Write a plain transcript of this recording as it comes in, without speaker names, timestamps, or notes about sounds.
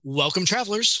Welcome,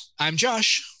 travelers. I'm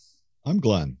Josh. I'm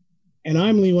Glenn. And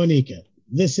I'm Lewanika.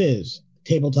 This is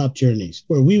Tabletop Journeys,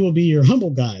 where we will be your humble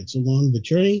guides along the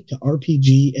journey to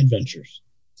RPG adventures.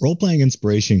 Role-playing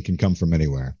inspiration can come from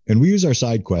anywhere, and we use our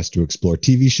side quest to explore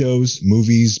TV shows,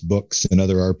 movies, books, and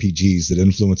other RPGs that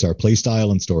influence our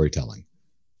playstyle and storytelling.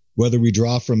 Whether we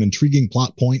draw from intriguing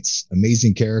plot points,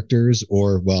 amazing characters,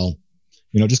 or, well,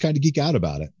 just kind of geek out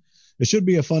about it. It should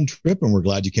be a fun trip, and we're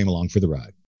glad you came along for the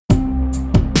ride.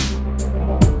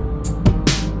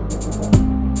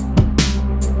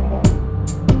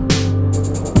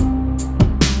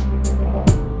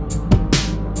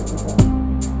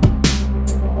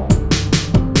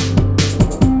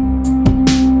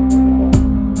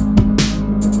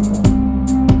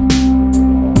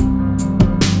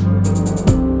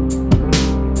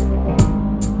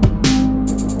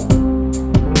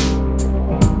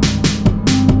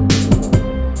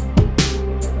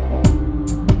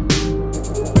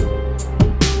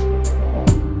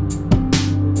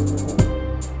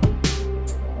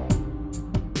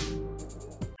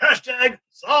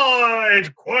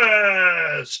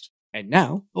 And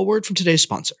now, a word from today's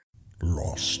sponsor.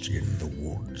 Lost in the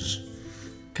woods.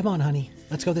 Come on, honey.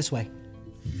 Let's go this way.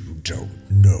 You don't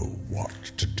know what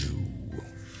to do.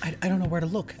 I don't know where to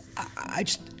look. I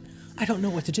don't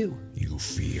know what to do. You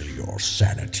feel your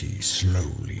sanity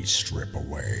slowly strip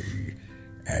away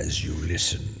as you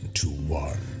listen to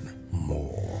one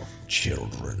more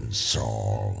children's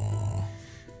song.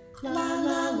 La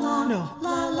la la.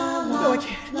 No, I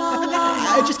can't.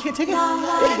 I just can't take it.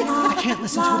 I can't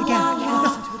listen to it again.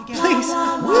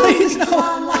 Please, no.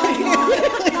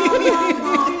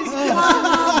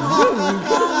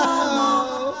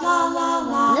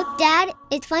 Look, Dad,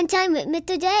 it's fun time with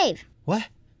Mr. Dave. What?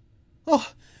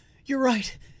 Oh, you're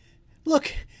right.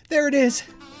 Look, there it is.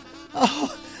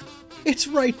 Oh, it's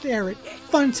right there at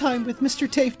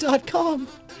funtimewithmrdave.com.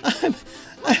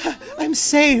 I'm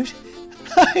saved.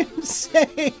 I'm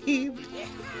saved.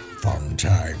 Fun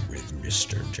Time with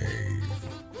Mr. Dave.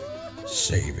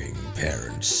 Saving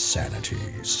parents' sanity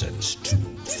since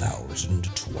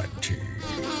 2020.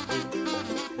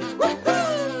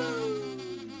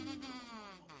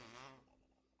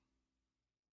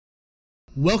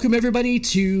 Welcome everybody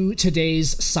to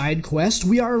today's side quest.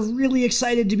 We are really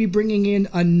excited to be bringing in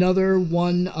another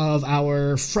one of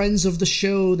our friends of the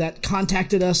show that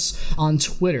contacted us on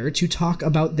Twitter to talk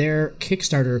about their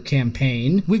Kickstarter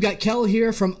campaign. We've got Kel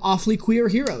here from Awfully Queer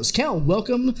Heroes. Kel,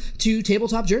 welcome to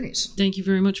Tabletop Journeys. Thank you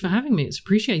very much for having me. It's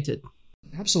appreciated.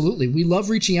 Absolutely. We love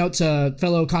reaching out to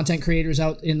fellow content creators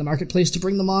out in the marketplace to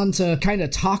bring them on to kind of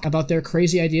talk about their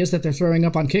crazy ideas that they're throwing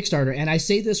up on Kickstarter. And I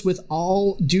say this with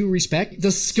all due respect.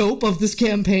 The scope of this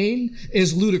campaign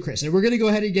is ludicrous. And we're going to go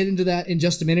ahead and get into that in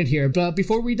just a minute here. But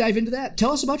before we dive into that,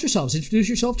 tell us about yourselves. Introduce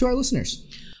yourself to our listeners.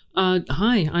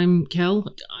 Hi, I'm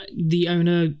Kel, the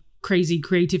owner, crazy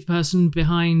creative person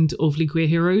behind Awfully Queer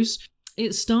Heroes.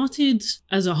 It started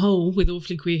as a whole with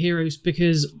Awfully Queer Heroes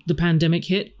because the pandemic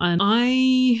hit and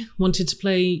I wanted to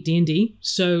play D&D.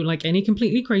 So like any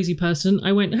completely crazy person,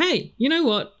 I went, hey, you know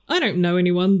what? I don't know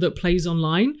anyone that plays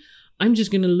online. I'm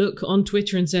just going to look on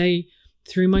Twitter and say,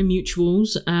 through my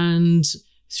mutuals and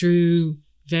through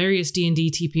various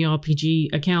D&D TPRPG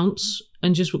accounts,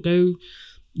 and just go,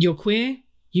 you're queer.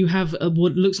 You have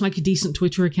what looks like a decent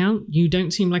Twitter account. You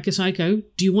don't seem like a psycho.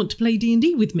 Do you want to play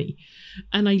D&D with me?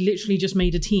 And I literally just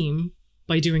made a team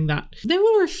by doing that. There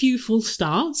were a few false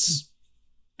starts,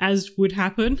 as would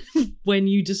happen when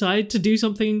you decide to do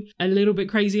something a little bit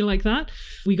crazy like that.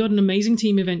 We got an amazing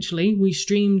team eventually. We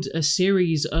streamed a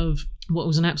series of what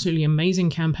was an absolutely amazing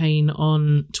campaign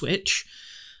on Twitch.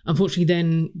 Unfortunately,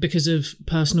 then, because of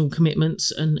personal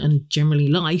commitments and generally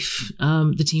life,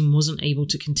 the team wasn't able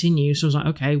to continue. So I was like,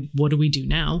 okay, what do we do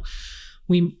now?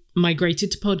 We migrated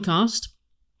to podcast,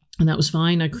 and that was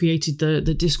fine. I created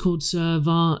the Discord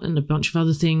server and a bunch of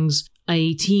other things.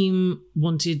 A team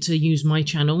wanted to use my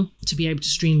channel to be able to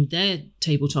stream their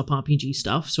tabletop RPG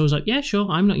stuff. So I was like, yeah, sure,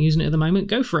 I'm not using it at the moment.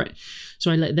 Go for it. So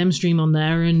I let them stream on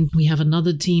there, and we have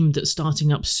another team that's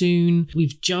starting up soon.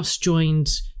 We've just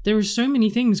joined. There are so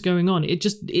many things going on.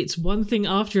 It's one thing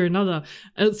after another.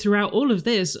 Throughout all of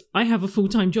this, I have a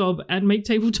full-time job and make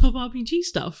tabletop RPG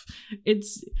stuff.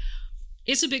 It's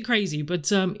a bit crazy,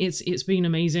 but it's been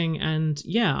amazing. And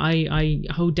yeah, I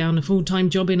hold down a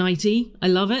full-time job in IT. I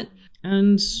love it.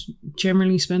 And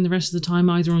generally spend the rest of the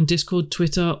time either on Discord,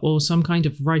 Twitter, or some kind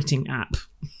of writing app.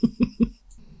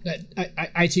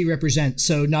 IT represent.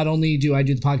 So not only do I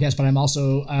do the podcast, but I'm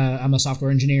also I'm a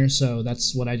software engineer. So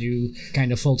that's what I do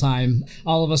kind of full time.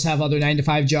 All of us have other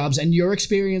 9-to-5 jobs, and your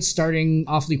experience starting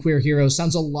Awfully Queer Heroes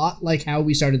sounds a lot like how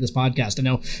we started this podcast. I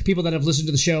know people that have listened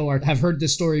to the show have heard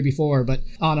this story before, but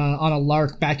on a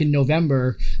lark back in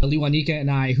November, Liwanika and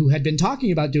I, who had been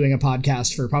talking about doing a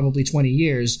podcast for probably 20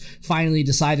 years, finally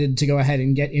decided to go ahead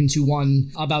and get into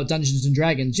one about Dungeons and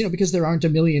Dragons. Because there aren't a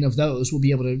million of those, we'll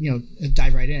be able to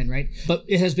dive right in, right? But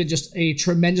it has been just a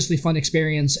tremendously fun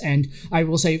experience, and I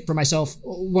will say for myself,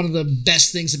 one of the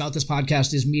best things about this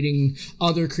podcast is meeting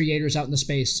other creators out in the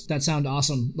space that sound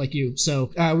awesome like you.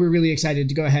 So we're really excited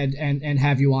to go ahead and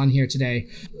have you on here today.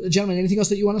 Gentlemen, anything else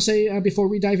that you want to say before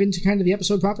we dive into kind of the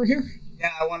episode proper here?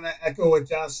 Yeah, I want to echo what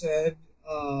Josh said.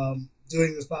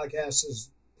 Doing this podcast has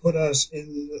put us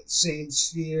in the same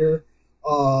sphere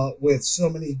with so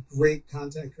many great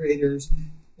content creators,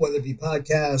 whether it be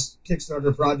podcasts,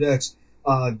 Kickstarter projects,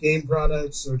 game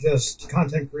products, or just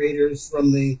content creators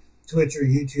from the Twitch or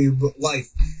YouTube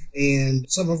life. And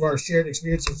some of our shared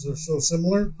experiences are so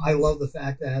similar. I love the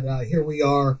fact that here we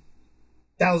are,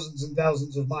 thousands and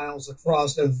thousands of miles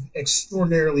across an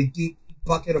extraordinarily deep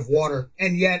bucket of water,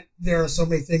 and yet there are so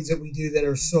many things that we do that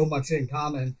are so much in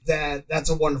common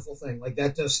that's a wonderful thing. Like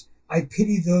that just, I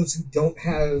pity those who don't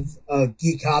have a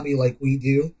geek hobby like we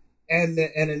do, and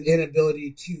an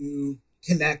inability to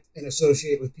connect and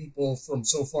associate with people from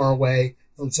so far away,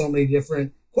 from so many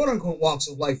different quote-unquote walks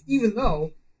of life, even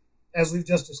though, as we've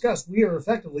just discussed, we are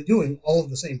effectively doing all of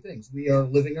the same things. We are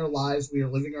living our lives. We are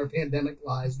living our pandemic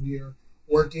lives. We are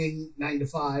working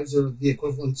 9-to-5s or the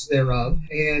equivalents thereof,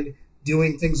 and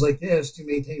doing things like this to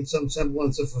maintain some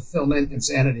semblance of fulfillment and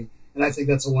sanity. And I think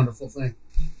that's a wonderful thing.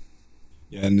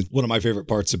 Yeah, and one of my favorite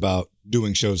parts about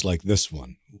doing shows like this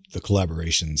one, the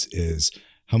collaborations, is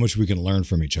how much we can learn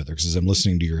from each other. Because as I'm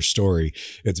listening to your story,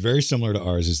 it's very similar to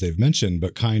ours, as they've mentioned,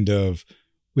 but kind of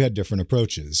we had different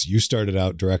approaches. You started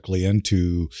out directly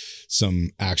into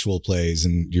some actual plays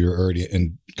and you're already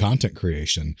in content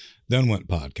creation, then went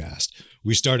podcast.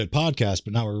 We started podcast,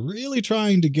 but now we're really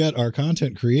trying to get our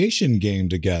content creation game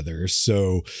together.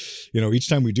 So, each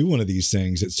time we do one of these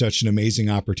things, it's such an amazing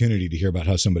opportunity to hear about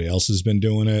how somebody else has been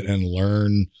doing it and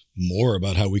learn more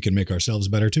about how we can make ourselves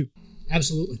better too.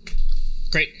 Absolutely.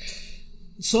 Great.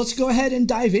 So let's go ahead and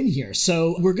dive in here.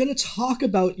 So we're going to talk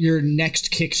about your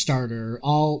next Kickstarter,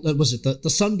 the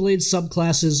Sunblade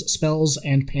subclasses, spells,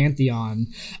 and Pantheon.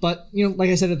 But,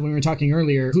 like I said when we were talking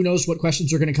earlier, who knows what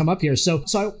questions are going to come up here. So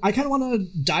I kind of want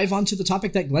to dive onto the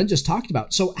topic that Glenn just talked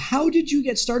about. So how did you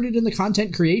get started in the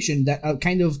content creation that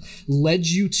kind of led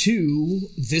you to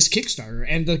this Kickstarter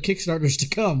and the Kickstarters to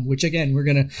come, which again, we're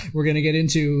going to get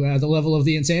into the level of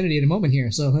the insanity in a moment here.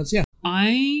 So that's, yeah.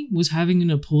 I was having an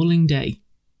appalling day.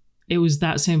 It was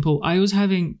that simple. I was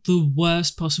having the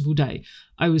worst possible day.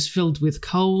 I was filled with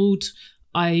cold.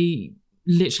 I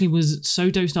literally was so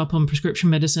dosed up on prescription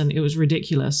medicine. It was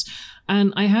ridiculous.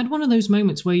 And I had one of those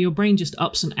moments where your brain just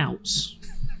ups and outs.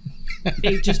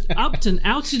 It just upped and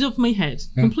outed off my head.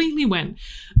 Completely went.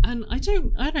 And I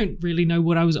don't really know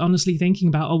what I was honestly thinking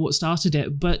about or what started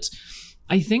it, but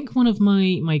I think one of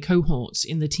my cohorts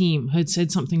in the team had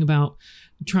said something about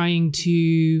trying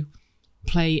to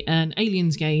play an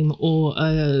Aliens game or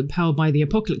a Powered by the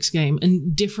Apocalypse game,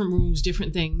 and different rules,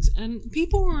 different things. And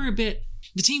people were the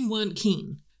team weren't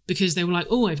keen because they were like,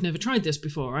 oh, I've never tried this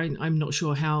before. I'm not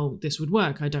sure how this would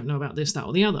work. I don't know about this, that,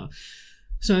 or the other.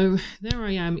 So there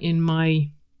I am in my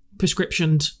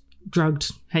prescriptioned,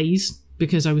 drugged haze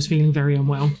because I was feeling very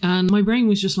unwell. And my brain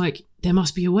was just like, there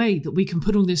must be a way that we can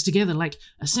put all this together, like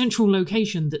a central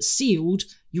location that's sealed.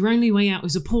 Your only way out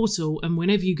is a portal, and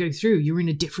whenever you go through, you're in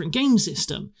a different game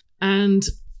system. And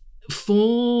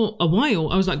for a while,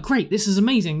 I was like, great, this is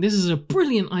amazing. This is a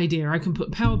brilliant idea. I can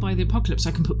put Powered by the Apocalypse.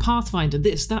 I can put Pathfinder,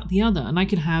 this, that, the other. And I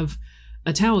can have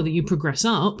a tower that you progress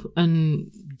up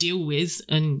and deal with,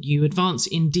 and you advance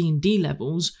in D&D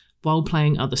levels while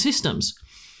playing other systems.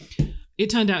 It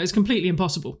turned out it's completely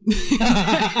impossible.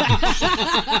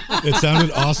 It sounded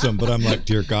awesome, but I'm like,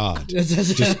 dear God.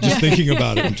 Just thinking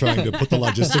about it and trying to put the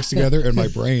logistics together in my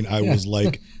brain, I was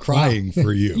like crying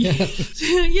for you.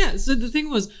 Yeah, so the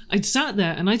thing was, I'd sat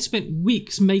there and I'd spent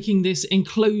weeks making this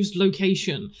enclosed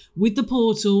location with the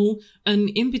portal, and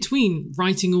in between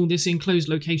writing all this enclosed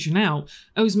location out,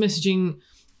 I was messaging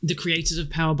the creators of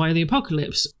Powered by the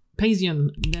Apocalypse, Pazian,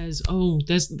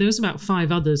 there's about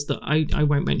 5 others that I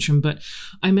won't mention, but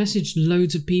I messaged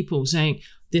loads of people saying,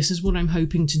 this is what I'm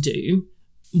hoping to do.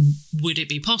 Would it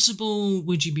be possible?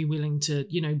 Would you be willing to,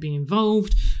 be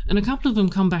involved? And a couple of them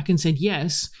come back and said,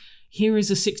 yes, here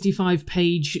is a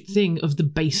 65-page thing of the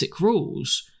basic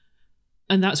rules.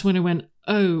 And that's when I went,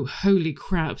 oh, holy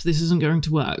crap, this isn't going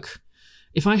to work.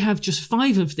 If I have just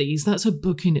 5 of these, that's a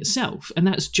book in itself. And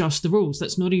that's just the rules.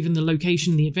 That's not even the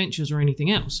location, the adventures, or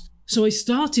anything else. So I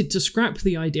started to scrap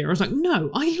the idea. I was like, no,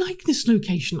 I like this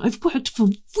location. I've worked for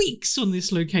weeks on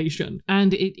this location.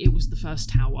 And it was the first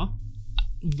tower,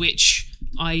 which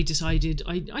I decided,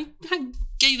 I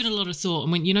gave it a lot of thought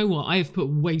and went, you know what? I have put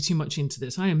way too much into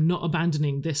this. I am not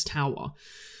abandoning this tower.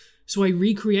 So I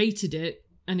recreated it,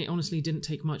 and it honestly didn't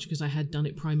take much because I had done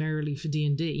it primarily for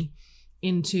D&D,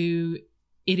 into...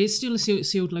 It is still a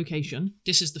sealed location.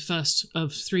 This is the first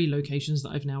of 3 locations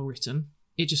that I've now written.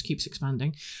 It just keeps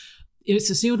expanding. It's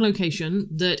a sealed location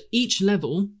that each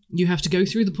level, you have to go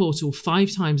through the portal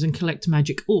 5 times and collect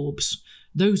magic orbs.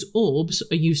 Those orbs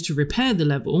are used to repair the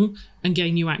level and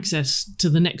gain you access to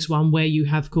the next one, where you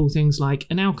have cool things like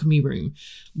an alchemy room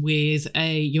with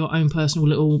your own personal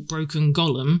little broken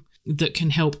golem that can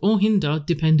help or hinder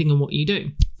depending on what you do.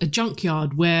 A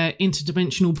junkyard where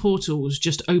interdimensional portals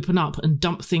just open up and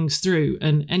dump things through,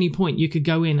 and any point you could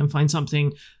go in and find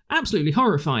something absolutely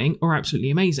horrifying or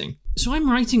absolutely amazing. So I'm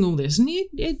writing all this, and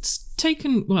it's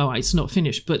taken, well, it's not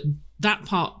finished, but that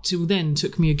part till then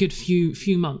took me a good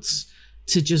few months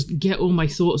to just get all my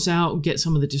thoughts out, get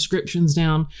some of the descriptions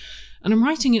down. And I'm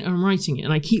writing it,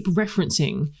 and I keep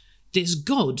referencing this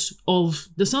god of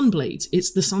the Sunblades.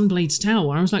 It's the Sunblades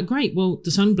Tower. I was like, great, well,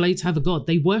 the Sunblades have a god.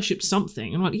 They worshipped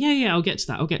something. I'm like, yeah, I'll get to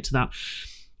that.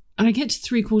 And I get to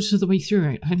 3/4 of the way through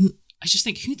it, and I just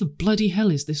think, who the bloody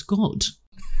hell is this god?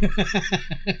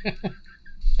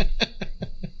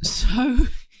 So I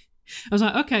was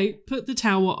like, okay, put the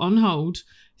tower on hold.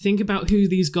 Think about who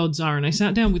these gods are. And I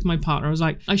sat down with my partner. I was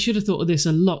like, I should have thought of this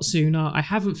a lot sooner. I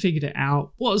haven't figured it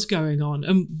out. What's going on?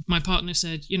 And my partner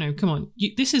said, come on,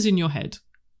 this is in your head.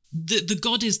 The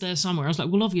god is there somewhere. I was like,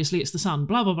 well, obviously it's the sun,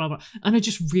 blah, blah, blah, blah. And I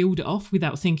just reeled it off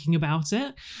without thinking about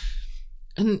it.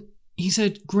 And he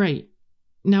said, great,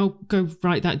 now go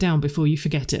write that down before you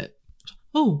forget it.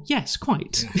 Oh, yes,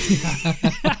 quite.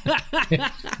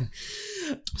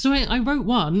 So I wrote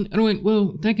one, and I went,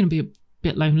 well, they're going to be a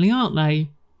bit lonely, aren't they?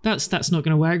 That's not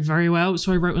going to work very well.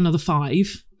 So I wrote another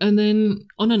 5. And then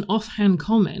on an offhand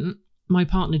comment, my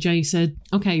partner Jay said,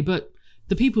 okay, but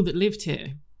the people that lived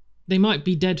here, they might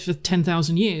be dead for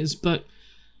 10,000 years, but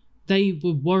they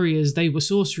were warriors, they were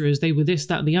sorcerers, they were this,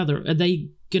 that, and the other. Are they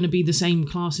going to be the same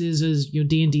classes as your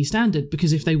D&D standard?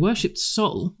 Because if they worshipped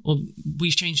Sol, or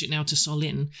we've changed it now to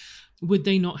Solin, would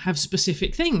they not have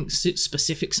specific things,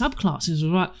 specific subclasses?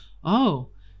 We're like,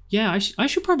 oh, yeah, I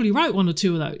should probably write 1 or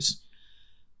 2 of those.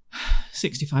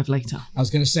 65 later. I was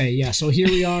going to say, yeah. So here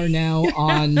we are now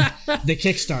on the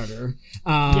Kickstarter,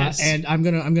 yes. And I'm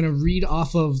gonna read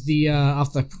off of the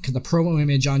promo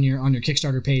image on your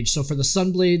Kickstarter page. So for the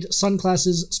Sunblade, Sun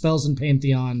classes, spells, and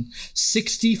Pantheon,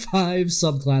 65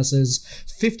 subclasses,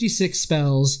 56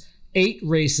 spells, 8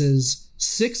 races,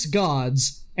 6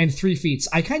 gods, and 3 feats.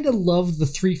 I kind of love the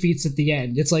 3 feats at the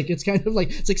end. It's like 65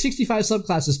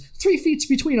 subclasses, 3 feats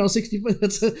between all 65.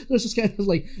 That's just kind of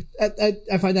like,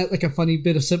 I find that like a funny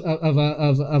bit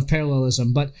of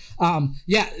parallelism. But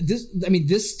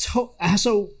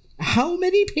so how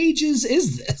many pages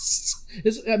is this?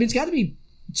 It's got to be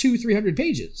 200-300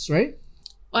 pages, right?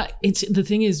 Well, the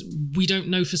thing is, we don't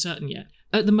know for certain yet.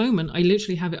 At the moment, I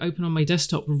literally have it open on my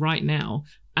desktop right now,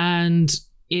 and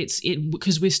it's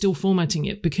because we're still formatting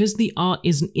it, because the art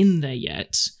isn't in there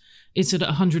yet. It's at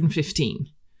 115,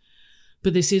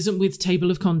 but this isn't with table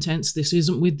of contents. This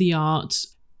isn't with the art.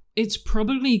 It's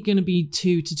probably going to be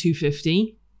 2 to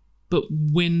 250, but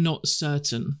we're not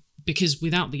certain because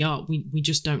without the art, we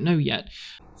just don't know yet.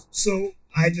 So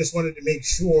I just wanted to make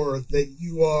sure that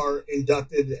you are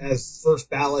inducted as first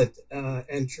ballot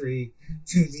entry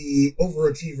to the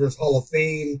Overachievers Hall of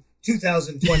Fame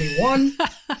 2021.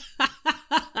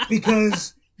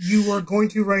 Because you are going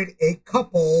to write a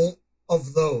couple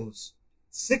of those.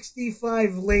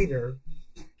 65 later.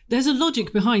 There's a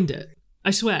logic behind it,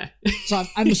 I swear. So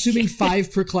I'm assuming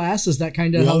 5 per class. Is that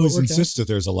kind of how it always worked insist out?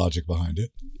 that there's a logic behind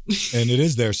it. And it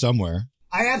is there somewhere.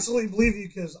 I absolutely believe you,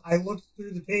 because I looked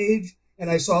through the page and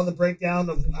I saw the breakdown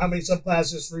of how many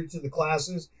subclasses for each of the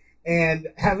classes, and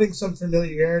having some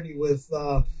familiarity with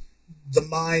the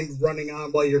mind running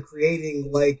on while you're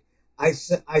creating, like, I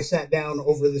sat down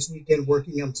over this weekend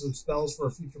working on some spells for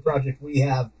a future project we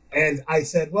have, and I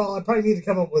said, well, I probably need to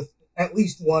come up with at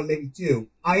least 1, maybe 2.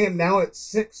 I am now at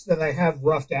 6 that I have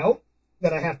roughed out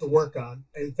that I have to work on.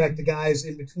 In fact, the guys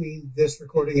in between this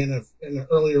recording and an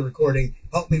earlier recording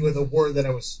helped me with a word that I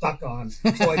was stuck on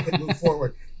so I could move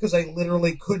forward, because I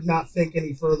literally could not think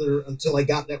any further until I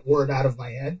got that word out of my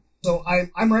head. So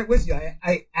I'm right with you.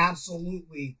 I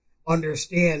absolutely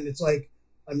understand. It's like,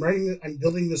 I'm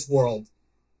building this world,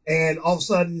 and all of a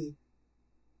sudden,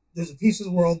 there's a piece of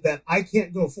the world that I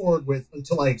can't go forward with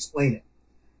until I explain it.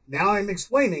 Now I'm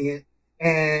explaining it,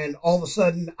 and all of a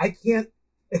sudden, I can't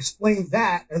explain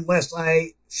that unless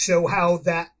I show how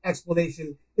that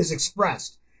explanation is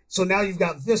expressed. So now you've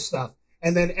got this stuff,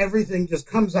 and then everything just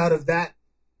comes out of that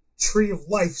tree of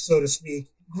life, so to speak,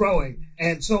 growing.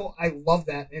 And so I love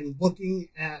that. And looking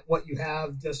at what you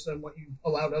have, just on what you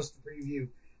allowed us to preview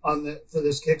for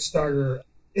this Kickstarter,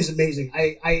 is amazing.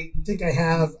 I think I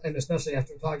have, and especially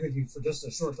after talking with you for just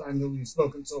a short time that we've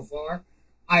spoken so far,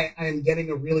 I am getting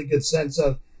a really good sense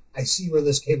of, I see where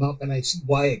this came up and I see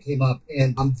why it came up,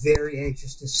 and I'm very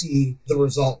anxious to see the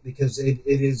result, because it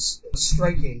is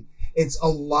striking. It's a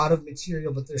lot of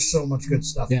material, but there's so much good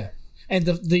stuff there. And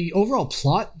the overall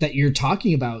plot that you're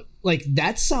talking about, like,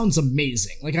 that sounds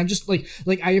amazing. Like, I'm just like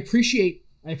I appreciate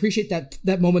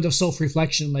that moment of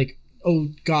self-reflection, like, oh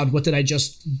God, what did I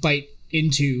just bite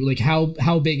into? Like,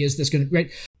 how big is this going to,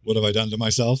 right? What have I done to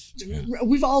myself? Yeah.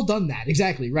 We've all done that.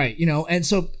 Exactly. Right. You know, and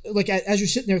so, like, as you're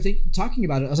sitting there talking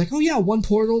about it, I was like, oh yeah, one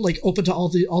portal, like, open to all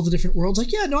the different worlds.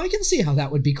 Like, yeah, no, I can see how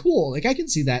that would be cool. Like, I can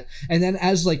see that. And then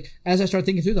as I start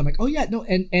thinking through them, I'm like, oh yeah, no.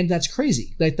 And that's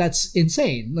crazy. Like, that's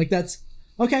insane. Like, that's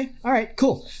okay. All right,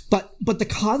 cool. But the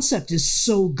concept is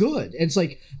so good. It's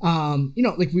like, you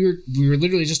know, like we were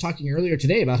literally just talking earlier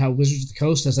today about how Wizards of the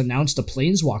Coast has announced a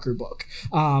Planeswalker book,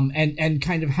 and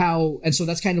kind of how, and so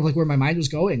that's kind of like where my mind was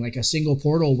going, like a single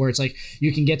portal where it's like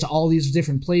you can get to all these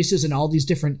different places and all these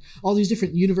different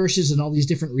universes and all these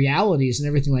different realities and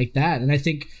everything like that. And I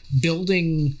think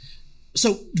building.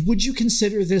 So would you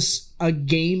consider this a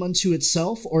game unto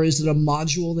itself, or is it a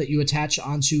module that you attach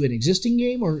onto an existing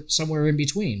game, or somewhere in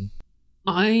between?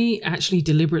 I actually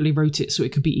deliberately wrote it so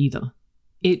it could be either.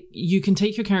 You can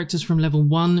take your characters from level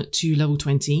 1 to level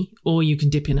 20, or you can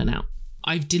dip in and out.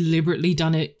 I've deliberately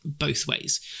done it both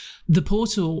ways. The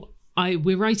portal,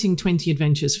 we're writing 20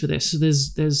 adventures for this. So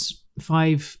there's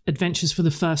 5 adventures for the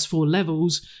first 4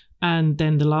 levels, and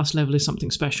then the last level is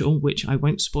something special, which I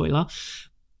won't spoiler.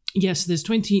 Yes, there's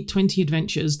 20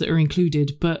 adventures that are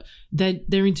included, but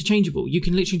they're interchangeable. You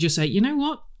can literally just say, you know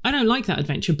what? I don't like that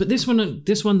adventure, but this one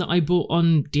that I bought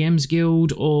on DM's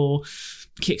Guild or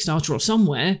Kickstarter or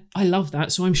somewhere, I love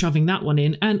that, so I'm shoving that one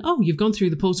in. And oh, you've gone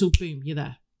through the portal, boom, you're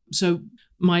there. So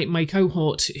my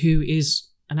cohort, who is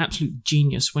an absolute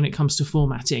genius when it comes to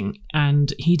formatting,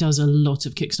 and he does a lot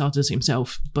of Kickstarters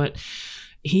himself, but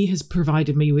he has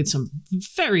provided me with some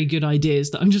very good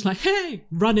ideas that I'm just like, hey,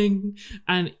 running,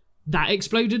 and that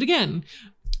exploded again.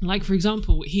 Like, for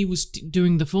example, he was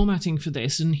doing the formatting for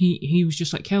this, and he was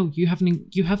just like, Kel, you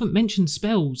haven't mentioned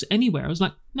spells anywhere. I was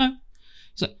like, no.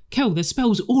 He's like, Kel, there's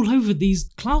spells all over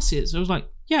these classes. I was like,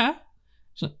 yeah.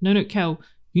 He's like, no, Kel,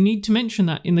 you need to mention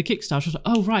that in the Kickstarter. I was like,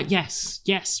 oh, right,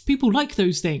 yes, people like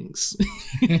those things.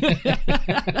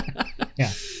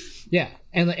 Yeah.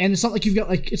 And it's not like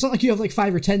you have like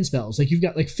 5 or 10 spells. Like, you've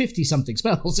got like 50 something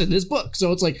spells in this book.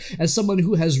 So it's like, as someone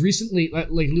who has recently, like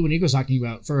Lou and Nico was talking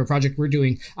about for a project we're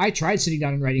doing, I tried sitting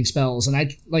down and writing spells, and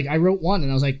I wrote one,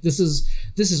 and I was like, this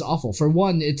is awful. For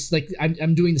one, it's like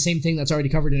I'm doing the same thing that's already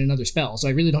covered in another spell, so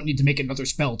I really don't need to make another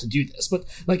spell to do this. But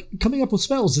like, coming up with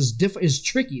spells is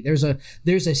tricky. There's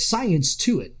a science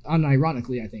to it,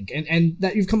 unironically, I think, and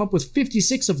that you've come up with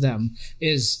 56 of them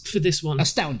is, for this one,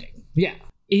 astounding. Yeah.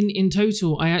 In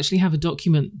total, I actually have a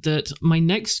document that my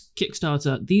next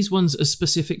Kickstarter, these ones are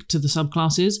specific to the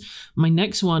subclasses. My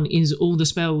next one is all the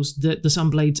spells that the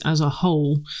Sunblades as a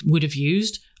whole would have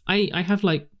used. I have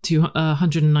like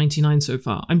 199 so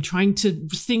far. I'm trying to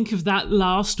think of that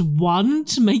last one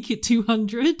to make it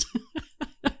 200.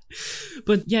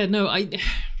 But yeah, no,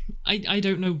 I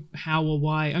don't know how or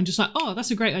why. I'm just like, oh,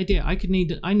 that's a great idea. I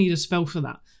need a spell for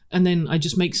that. And then I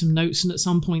just make some notes, and at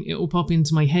some point it will pop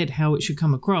into my head how it should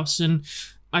come across, and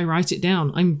I write it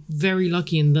down. I'm very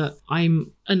lucky in that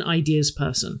I'm an ideas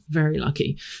person. Very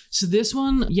lucky. So this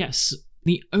one, yes,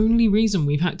 the only reason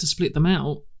we've had to split them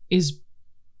out is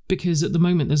because at the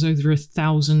moment there's over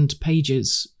 1,000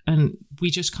 pages and we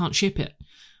just can't ship it.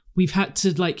 We've had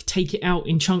to like take it out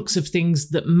in chunks of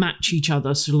things that match each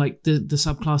other. So like the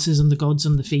subclasses and the gods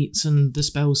and the feats and the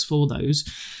spells for those,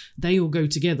 they all go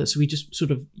together. So we just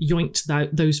sort of yoinked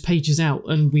those pages out,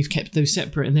 and we've kept those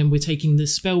separate. And then we're taking the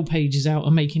spell pages out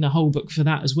and making a whole book for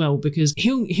that as well, because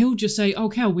he'll just say, oh,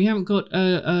 Cal, we haven't got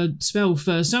a spell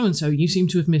for so-and-so. You seem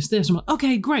to have missed this. I'm like,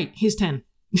 okay, great. Here's 10.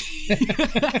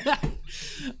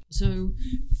 So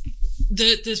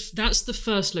that's the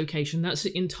first location. That's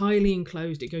entirely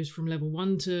enclosed. It goes from level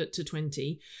 1 to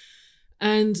 20.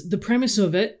 And the premise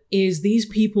of it is these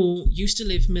people used to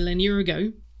live millennia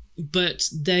ago. but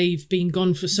they've been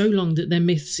gone for so long that they're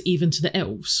myths even to the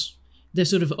elves. They're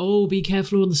sort of, oh, be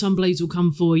careful or the Sunblades will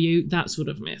come for you, that sort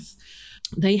of myth.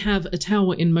 They have a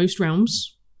tower in most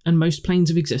realms and most planes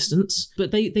of existence,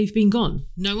 but they've been gone.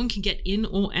 No one can get in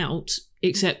or out,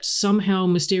 except somehow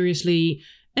mysteriously,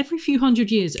 every few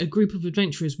hundred years, a group of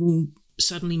adventurers will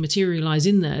suddenly materialize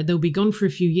in there. They'll be gone for a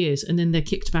few years and then they're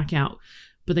kicked back out,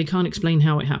 but they can't explain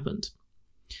how it happened.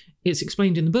 It's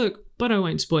explained in the book, but I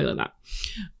won't spoil that.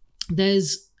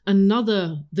 There's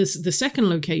another, the second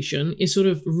location is sort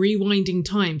of rewinding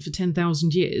time for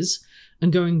 10,000 years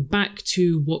and going back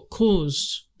to what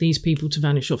caused these people to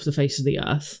vanish off the face of the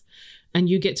earth. And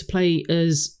you get to play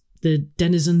as the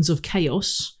denizens of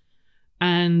chaos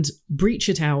and breach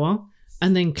a tower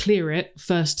and then clear it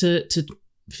first to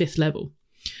 5th level.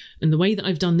 And the way that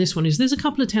I've done this one is there's a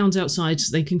couple of towns outside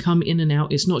so they can come in and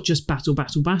out. It's not just battle.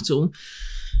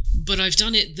 But I've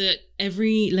done it that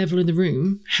every level in the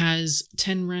room has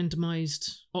 10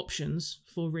 randomized options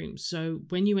for rooms. So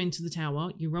when you enter the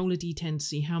tower, you roll a d10 to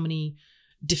see how many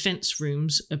defense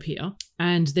rooms appear.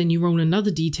 And then you roll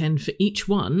another d10 for each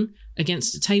one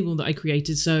against a table that I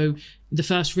created. So the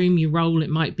first room you roll, it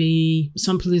might be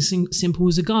something as simple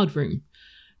as a guard room.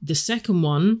 The second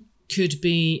one could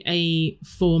be a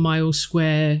 4-mile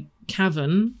square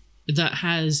cavern that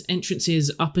has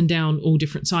entrances up and down all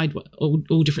different sides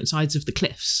of the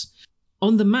cliffs.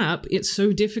 On the map, it's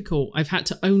so difficult. I've had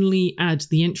to only add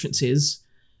the entrances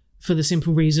for the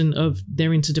simple reason of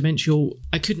they're interdimensional.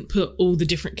 I couldn't put all the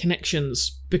different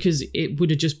connections because it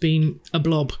would have just been a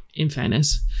blob, in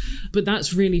fairness. But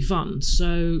that's really fun.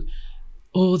 So,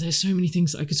 there's so many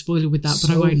things that I could spoil with that,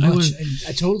 but I won't.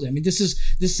 I totally. I mean,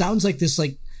 this sounds like this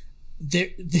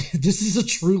this is a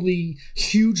truly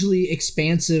hugely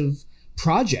expansive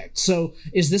project. So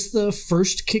is this the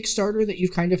first Kickstarter that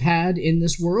you've kind of had in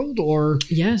this world, or?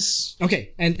 Yes.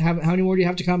 Okay. And how many more do you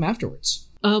have to come afterwards?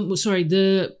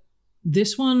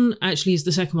 This one actually is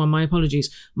the second one. My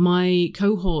apologies. My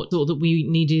cohort thought that we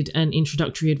needed an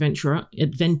introductory adventure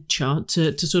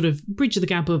to sort of bridge the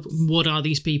gap of what are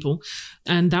these people.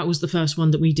 And that was the first one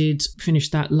that we did,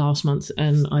 finished that last month.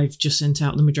 And I've just sent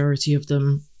out the majority of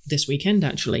them this weekend,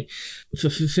 actually, for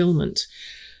fulfillment.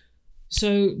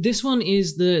 So this one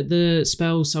is the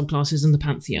spell subclasses and the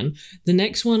Pantheon. The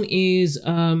next one is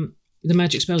the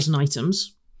magic spells and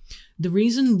items. The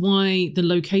reason why the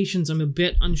locations I'm a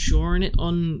bit unsure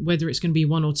on whether it's going to be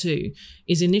 1 or 2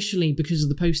 is initially because of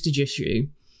the postage issue.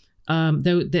 I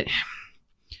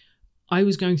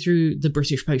was going through the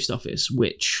British Post Office,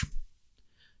 which,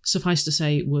 suffice to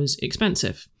say, was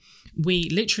expensive. We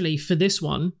literally, for this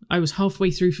one, I was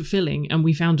halfway through fulfilling and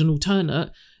we found an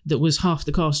alternate that was half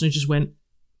the cost and it just went,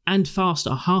 and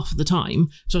faster half the time.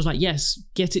 So I was like, yes,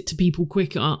 get it to people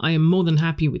quicker. I am more than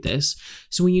happy with this.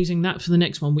 So we're using that for the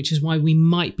next one, which is why we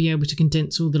might be able to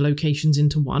condense all the locations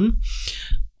into one.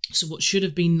 So what should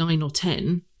have been 9 or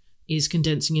 10 is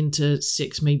condensing into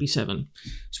 6, maybe 7.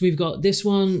 So we've got this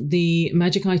one, the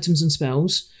magic items and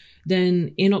spells.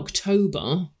 Then in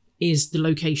October is the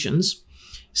locations.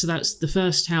 So that's the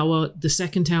first tower, the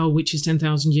second tower, which is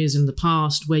 10,000 years in the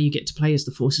past, where you get to play as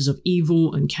the forces of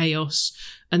evil and chaos.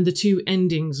 And the two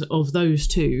endings of those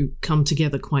two come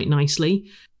together quite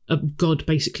nicely. God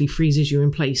basically freezes you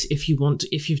in place if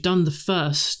you've done the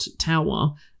first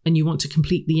tower and you want to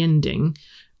complete the ending,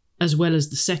 as well as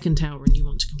the second tower and you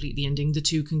want to complete the ending, the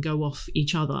two can go off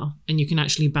each other and you can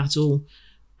actually battle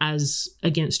as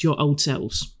against your old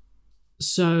selves.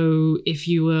 So if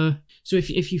you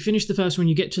finish the first one,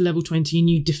 you get to level 20 and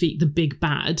you defeat the big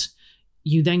bad,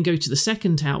 you then go to the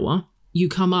second tower, you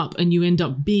come up and you end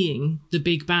up being the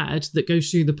big bad that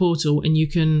goes through the portal and you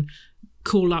can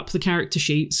call up the character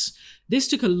sheets. This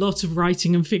took a lot of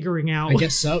writing and figuring out. I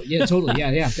guess so. Yeah, totally.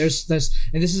 Yeah. There's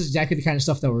and this is exactly the kind of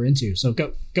stuff that we're into. So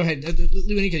go ahead.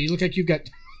 Luanika, you look like you've got...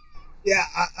 Yeah,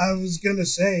 I was going to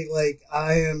say, like,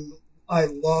 I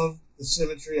love the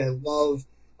symmetry. I love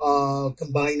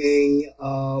combining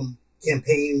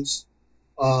campaigns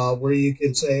where you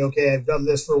can say, okay, I've done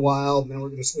this for a while, and then we're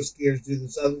going to switch gears, do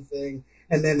this other thing,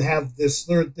 and then have this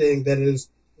third thing that is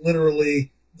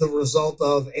literally the result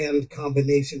of and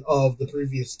combination of the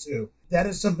previous two. That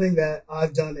is something that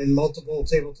I've done in multiple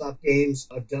tabletop games.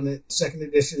 I've done it 2nd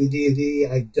edition D&D.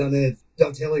 I've done it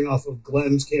dovetailing off of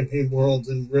Glenn's Campaign Worlds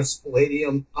and Rift's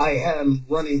Palladium. I am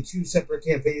running 2 separate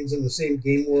campaigns in the same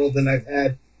game world, and I've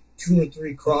had 2 or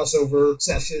 3 crossover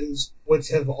sessions, which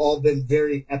have all been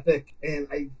very epic. And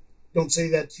I don't say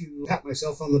that to pat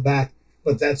myself on the back,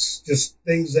 but that's just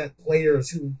things that players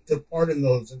who took part in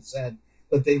those have said,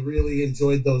 that they really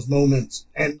enjoyed those moments.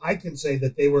 And I can say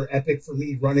that they were epic for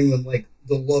me running them. Like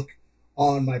the look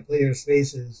on my players'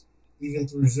 faces, even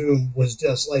through Zoom, was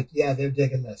just like, yeah, they're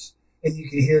digging this. And you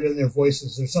can hear it in their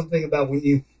voices. There's something about when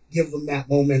you give them that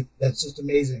moment that's just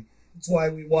amazing. That's why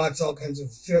we watch all kinds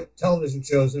of television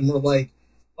shows, and we're like,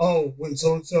 oh, when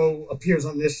so-and-so appears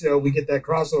on this show, we get that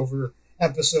crossover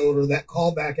episode or that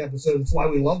callback episode. That's why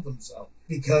we love them so.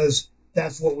 Because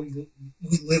that's what we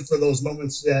live for, those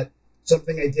moments that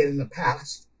something I did in the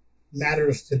past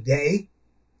matters today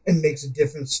and makes a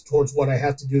difference towards what I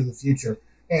have to do in the future.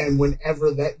 And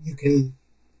whenever that you can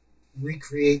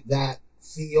recreate that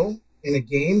feel in a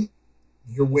game,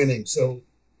 you're winning. So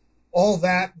all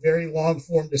that very long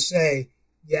form to say,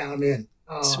 yeah, I'm in.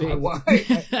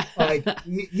 I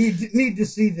need to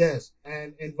see this,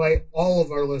 and invite all of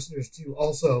our listeners to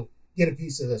also get a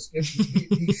piece of this.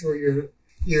 Be sure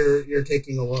you're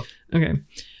taking a look. Okay,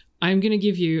 I'm going to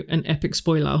give you an epic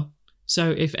spoiler.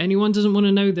 So if anyone doesn't want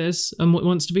to know this and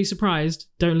wants to be surprised,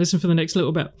 don't listen for the next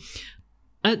little bit.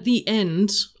 At the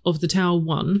end of the Tower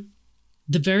 1,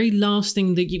 the very last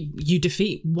thing that you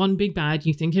defeat one big bad,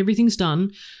 you think everything's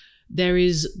done, there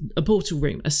is a portal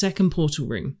room, a second portal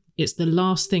room. It's the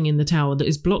last thing in the tower that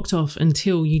is blocked off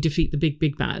until you defeat the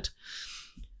big bad.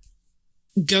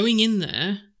 Going in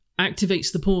there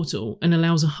activates the portal and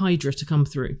allows a Hydra to come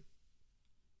through.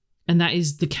 And that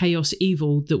is the Chaos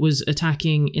Evil that was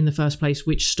attacking in the first place,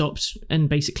 which stopped and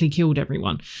basically killed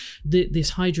everyone.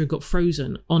 This Hydra got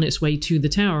frozen on its way to the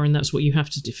tower, and that's what you have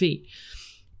to defeat.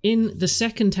 In the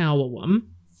second Tower 1,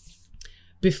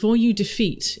 before you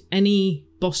defeat any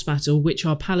boss battle, which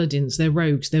are paladins, they're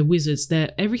rogues, they're wizards, they're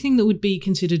everything that would be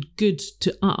considered good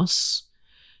to us,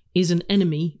 is an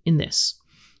enemy in this.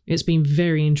 It's been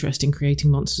very interesting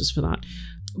creating monsters for that.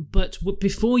 But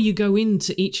before you go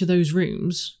into each of those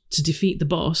rooms to defeat the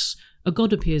boss, a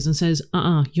god appears and says,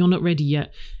 you're not ready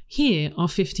yet. Here are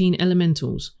 15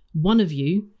 elementals. One of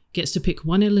you gets to pick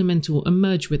one elemental and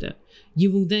merge with it.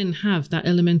 You will then have that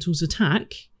elemental's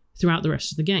attack throughout the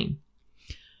rest of the game.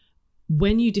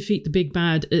 When you defeat the big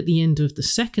bad at the end of the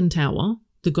second tower,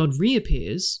 the god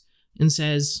reappears and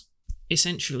says,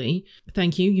 essentially,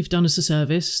 thank you, you've done us a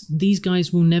service. These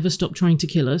guys will never stop trying to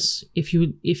kill us. If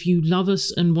you love us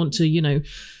and want to,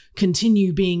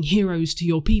 continue being heroes to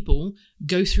your people,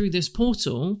 go through this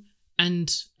portal and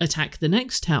attack the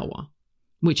next tower,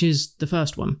 which is the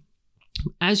first one.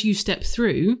 As you step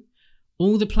through,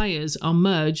 all the players are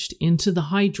merged into the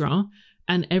Hydra,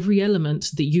 and every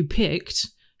element that you picked,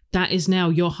 that is now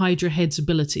your Hydra head's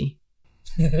ability.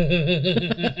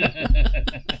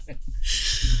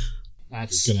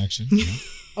 That's good connection. Yeah.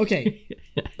 Okay,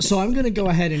 so I'm going to go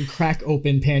ahead and crack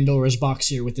open Pandora's box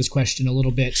here with this question a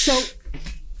little bit. So,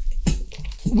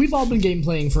 we've all been game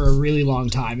playing for a really long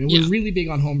time, and we're really big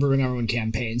on homebrewing our own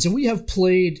campaigns, and we have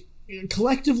played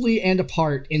collectively and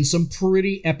apart in some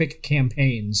pretty epic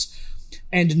campaigns.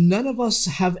 And none of us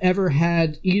have ever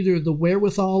had either the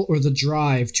wherewithal or the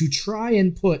drive to try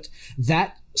and put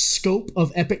that scope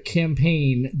of epic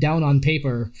campaign down on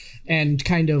paper and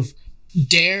kind of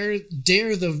dare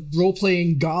the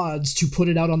role-playing gods to put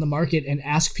it out on the market and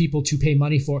ask people to pay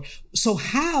money for. So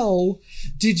how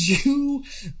did you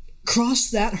cross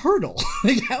that hurdle?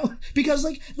 Because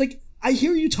I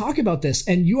hear you talk about this,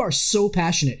 and you are so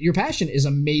passionate. Your passion is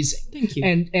amazing. Thank you.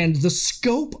 And the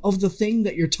scope of the thing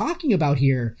that you're talking about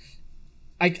here,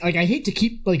 I hate to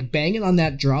keep banging on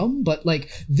that drum, but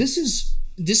this is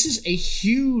a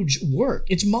huge work.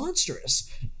 It's monstrous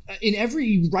in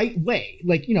every right way.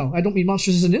 I don't mean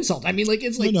monstrous as an insult. I mean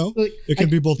it's it can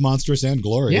be both monstrous and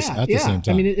glorious at the same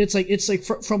time. I mean it's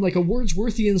from a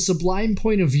Wordsworthian sublime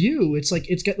point of view. It's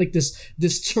got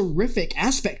this terrific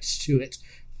aspect to it.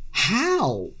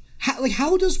 How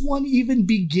does one even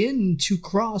begin to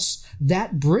cross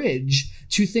that bridge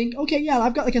to think, okay, yeah,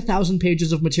 I've got 1,000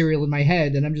 pages of material in my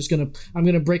head, and I'm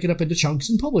gonna break it up into chunks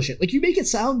and publish it. You make it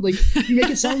sound like you make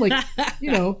it sound like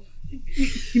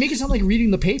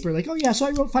reading the paper. Oh yeah, so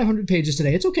I wrote 500 pages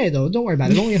today. It's okay though. Don't worry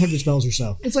about it. Only 100 spells or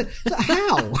so. It's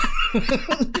how?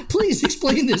 Please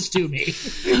explain this to me.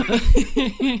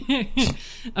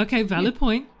 Okay, valid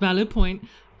point.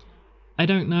 I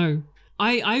don't know.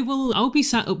 I'll be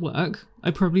sat at work. I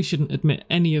probably shouldn't admit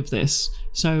any of this.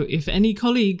 So if any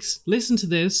colleagues listen to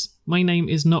this, my name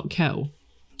is not Kel.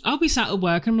 I'll be sat at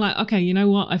work and I'm like, okay, you know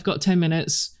what? I've got 10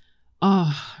 minutes.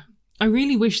 I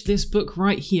really wish this book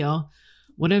right here,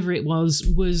 whatever it was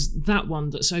that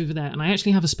one that's over there. And I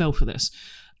actually have a spell for this.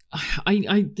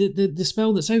 The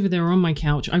spell that's over there on my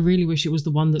couch, I really wish it was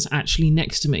the one that's actually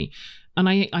next to me. And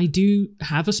I do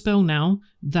have a spell now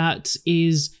that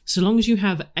is, so long as you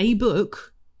have a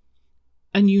book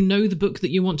and you know the book that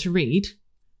you want to read,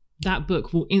 that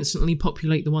book will instantly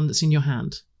populate the one that's in your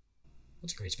hand.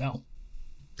 That's a great spell.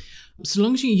 So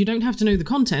long as you don't have to know the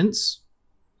contents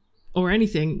or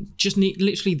anything, just need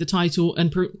literally the title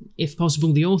and, if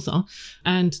possible, the author,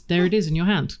 and there it is in your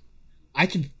hand.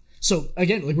 So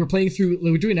again, like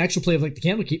we're doing an actual play of like the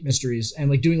Candlekeep Mysteries and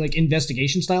like doing like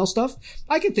investigation style stuff.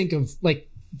 I could think of like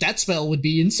that spell would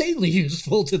be insanely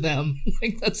useful to them.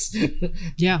 Like that's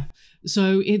yeah.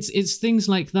 So it's things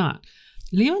like that.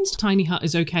 Leon's tiny hut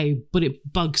is okay, but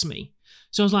it bugs me.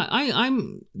 So I was like,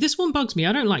 I'm this one bugs me.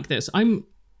 I don't like this. I'm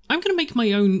going to make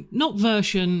my own, not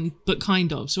version, but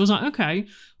kind of. So I was like, okay,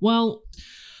 well,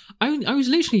 I was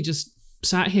literally just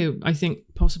sat here, I think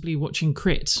possibly watching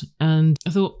Crit, and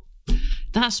I thought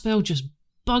that spell just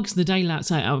bugs the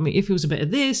daylights out of me. If it was a bit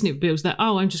of this and if it was that,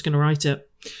 I'm just going to write it.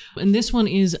 And this one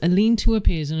is a lean-to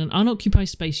appears in an unoccupied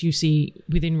space you see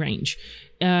within range.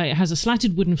 It has a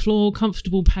slatted wooden floor,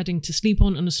 comfortable padding to sleep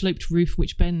on, and a sloped roof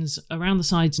which bends around the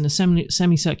sides in a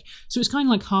semicircle. So it's kind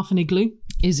of like half an igloo,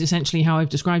 is essentially how I've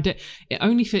described it. It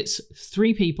only fits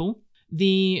 3 people.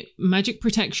 The magic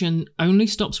protection only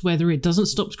stops weather. It doesn't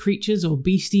stop creatures or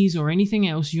beasties or anything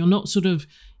else. You're not sort of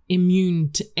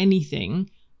immune to anything,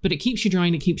 but it keeps you dry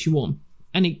and it keeps you warm.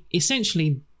 And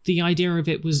essentially, the idea of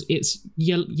it was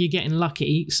you're getting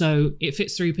lucky, so it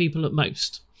fits 3 people at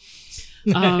most.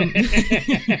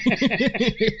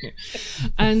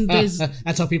 And there's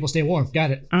that's how people stay warm.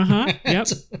 Got it. Yep.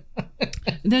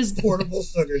 There's portable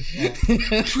sugar.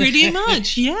 Pretty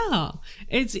much, yeah.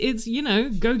 It's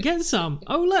go get some.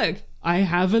 Oh look, I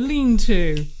have a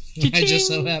lean-to. I just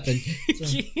so happened.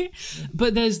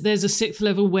 But there's a 6th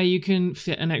level where you can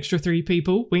fit an extra 3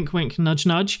 people, wink wink, nudge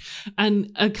nudge,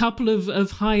 and a couple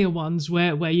of higher ones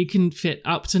where you can fit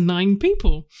up to 9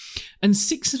 people, and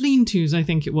 6 lean-tos, I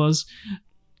think it was.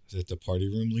 Is it the party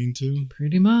room lean-to?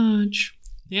 Pretty much,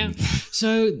 yeah.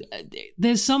 So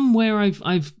there's some where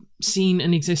I've seen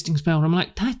an existing spell and I'm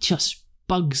like, that just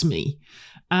bugs me,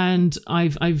 and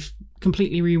I've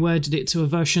completely reworded it to a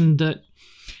version that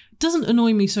doesn't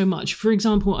annoy me so much. For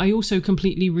example, I also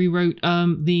completely rewrote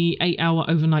the 8-hour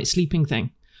overnight sleeping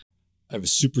thing. I have a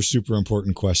super, super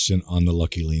important question on the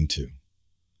Lucky Lean-to.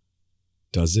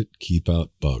 Does it keep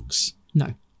out bugs?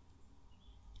 No.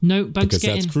 No, bugs because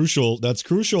get that's in. Crucial. That's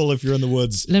crucial if you're in the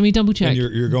woods. Let me double check. And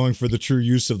you're going for the true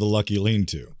use of the Lucky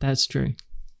Lean-to. That's true.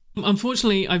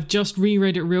 Unfortunately, I've just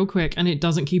reread it real quick and it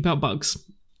doesn't keep out bugs.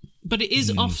 But it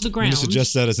is off the ground. I'm going to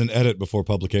suggest that as an edit before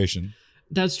publication.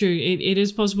 That's true. It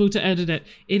is possible to edit it.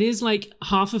 It is like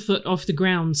half a foot off the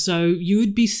ground, so you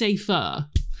would be safer.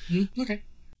 Okay.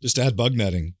 Just add bug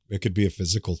netting. It could be a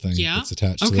physical thing that's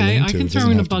attached to the lean-to. I can it throw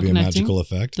doesn't in have a bug to be netting. A magical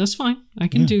effect. That's fine. I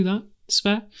can do that. It's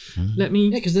fair. Let me...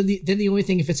 Yeah, because then the only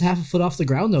thing, if it's half a foot off the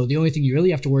ground, though, the only thing you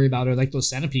really have to worry about are like those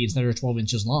centipedes that are 12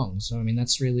 inches long. So, I mean,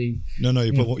 that's really... No,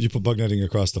 you put bug netting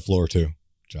across the floor, too.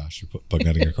 Josh, you put bug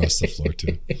netting across the floor,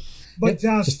 too. But,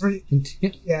 Josh,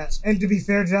 and to be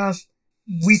fair, Josh,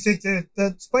 we think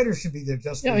that spiders should be there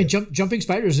just for I mean, jumping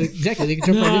spiders, exactly. They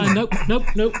can jump right in.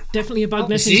 Nope. Definitely a bug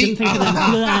netting. Didn't think of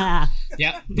that.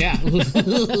 Yeah. With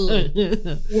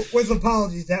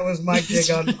apologies, that was my dig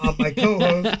on my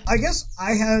co-host. I guess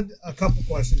I had a couple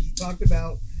questions. You talked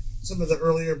about some of the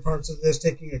earlier parts of this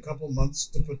taking a couple months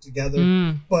to put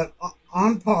together, but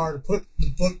on par to put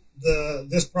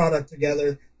this product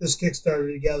together, this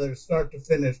Kickstarter together, start to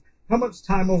finish. How much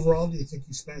time overall do you think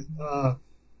you spent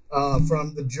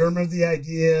from the germ of the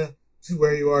idea to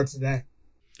where you are today?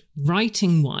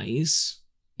 Writing wise,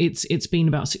 it's been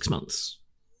about 6 months.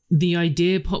 The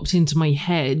idea popped into my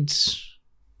head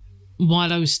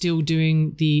while I was still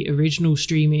doing the original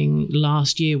streaming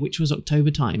last year, which was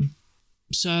October time.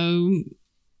 So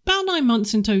about 9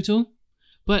 months in total.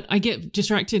 But I get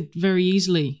distracted very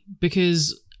easily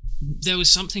because there was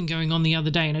something going on the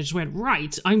other day and I just went,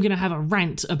 right, I'm going to have a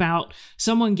rant about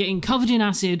someone getting covered in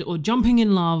acid or jumping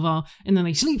in lava and then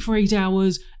they sleep for 8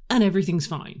 hours and everything's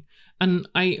fine. And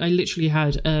I literally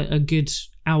had a good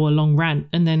hour-long rant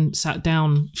and then sat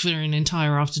down for an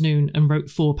entire afternoon and wrote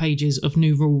 4 pages of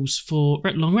new rules for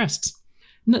long rests.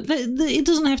 No, it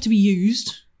doesn't have to be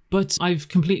used, but I've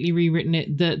completely rewritten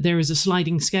it that there is a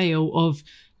sliding scale of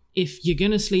if you're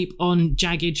going to sleep on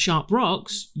jagged, sharp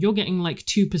rocks, you're getting like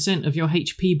 2% of your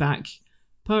HP back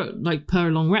per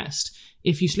long rest.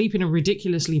 If you sleep in a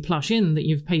ridiculously plush inn that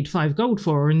you've paid 5 gold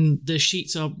for and the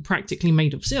sheets are practically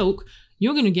made of silk,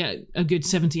 you're going to get a good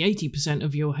 70-80%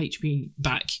 of your HP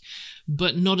back.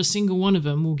 But not a single one of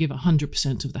them will give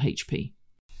 100% of the HP.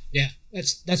 Yeah,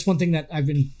 that's one thing that I've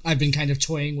been kind of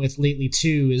toying with lately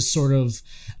too, is sort of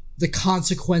the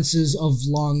consequences of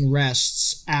long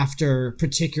rests after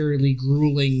particularly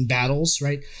grueling battles,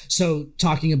 right? So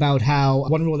talking about how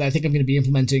one rule that I think I'm going to be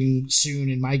implementing soon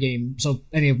in my game, so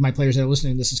any of my players that are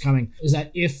listening, this is coming, is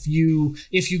that if you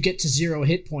get to 0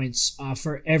 hit points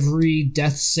for every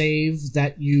death save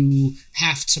that you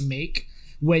have to make,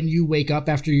 when you wake up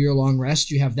after your long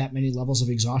rest, you have that many levels of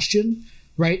exhaustion,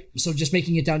 right? So just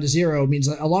making it down to 0 means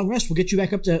that a long rest will get you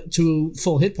back up to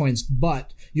full hit points,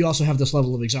 but you also have this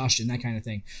level of exhaustion, that kind of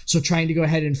thing. So trying to go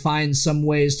ahead and find some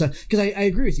ways to, because I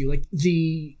agree with you, like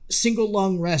the single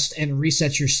long rest and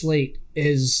reset your slate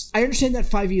is, I understand that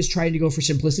 5e is trying to go for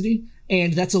simplicity,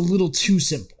 and that's a little too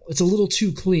simple. It's a little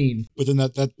too clean. But then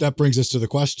that brings us to the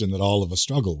question that all of us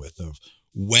struggle with of,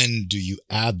 when do you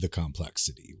add the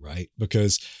complexity, right?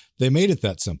 Because they made it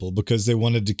that simple because they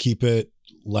wanted to keep it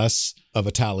less of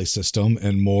a tally system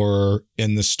and more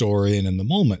in the story and in the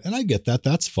moment. And I get that.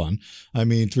 That's fun. I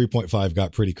mean, 3.5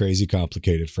 got pretty crazy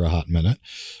complicated for a hot minute.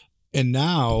 And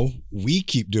now we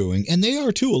keep doing, and they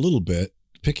are too a little bit,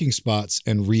 picking spots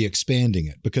and re-expanding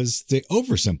it because they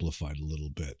oversimplified a little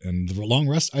bit. And the long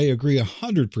rest, I agree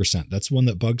 100%. That's one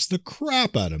that bugs the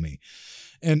crap out of me.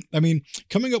 And I mean,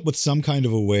 coming up with some kind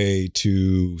of a way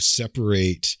to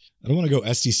separate, I don't want to go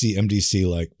SDC, MDC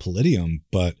like Palladium,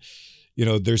 but you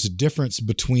know, there's a difference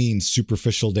between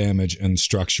superficial damage and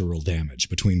structural damage,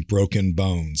 between broken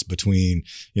bones, between,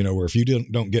 you know, where if you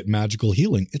don't get magical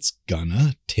healing, it's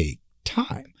gonna take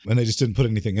time. And they just didn't put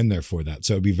anything in there for that.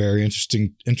 So it'd be very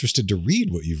interested to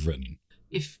read what you've written.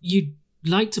 If you'd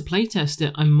like to playtest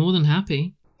it, I'm more than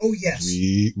happy. Oh, yes.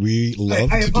 We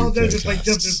love I to apologize do if I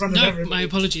jumped in front of everybody. My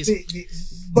apologies.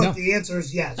 But the answer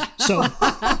is yes.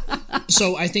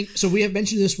 So I think, so we have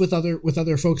mentioned this with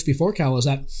other folks before, Cal, is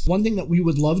that one thing that we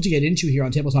would love to get into here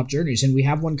on Tabletop Journeys, and we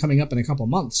have one coming up in a couple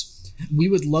months, we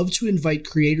would love to invite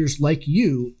creators like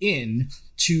you in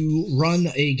to run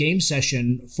a game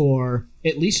session for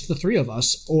at least the 3 of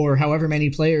us, or however many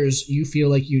players you feel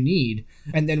like you need.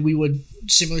 And then we would,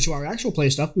 similar to our actual play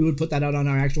stuff, we would put that out on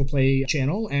our actual play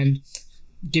channel and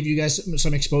give you guys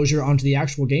some exposure onto the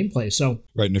actual gameplay. So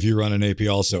right, and if you run an AP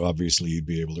also, obviously you'd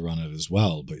be able to run it as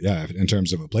well. But yeah, in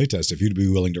terms of a playtest, if you'd be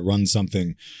willing to run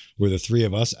something where the 3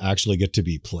 of us actually get to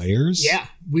be players, yeah,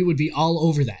 we would be all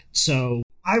over that. So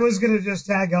I was going to just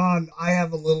tag on. I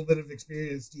have a little bit of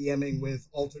experience DMing with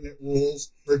alternate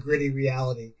rules for gritty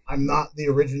reality. I'm not the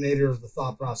originator of the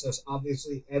thought process.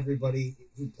 Obviously, everybody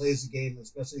who plays the game,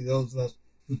 especially those of us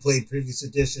who played previous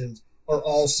editions, are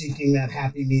all seeking that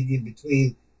happy medium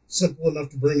between simple enough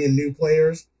to bring in new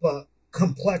players, but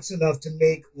complex enough to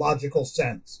make logical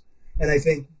sense. And I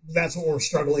think that's what we're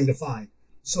struggling to find.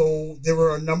 So there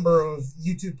were a number of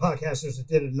YouTube podcasters that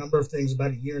did a number of things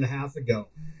about 1.5 years ago.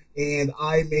 And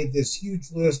I made this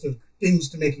huge list of things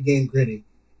to make a game gritty.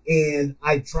 And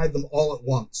I tried them all at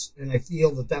once. And I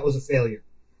feel that that was a failure.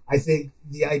 I think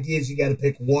the idea is you got to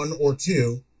pick 1 or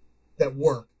 2 that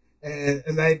work. And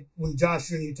when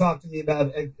Josh, when you talked to me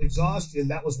about exhaustion,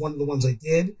 that was one of the ones I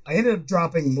did. I ended up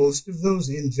dropping most of those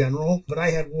in general, but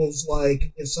I had rules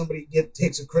like if somebody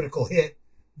takes a critical hit,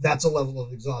 that's a level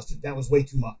of exhaustion. That was way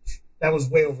too much. That was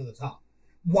way over the top.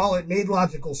 While it made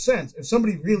logical sense, if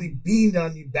somebody really beamed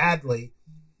on you badly,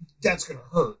 that's going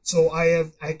to hurt. So I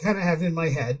kind of have in my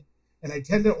head, and I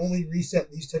tend to only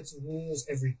reset these types of rules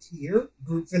every tier.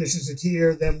 Group finishes a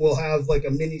tier, then we'll have like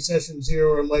a mini session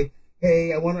 0. I'm like,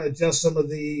 hey, I want to adjust some of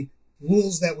the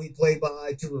rules that we play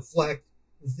by to reflect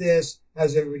this. How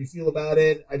does everybody feel about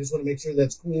it? I just want to make sure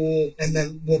that's cool. And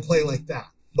then we'll play like that.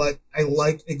 But I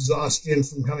liked exhaustion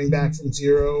from coming back from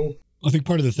 0. I think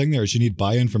part of the thing there is you need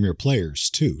buy-in from your players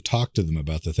too. Talk to them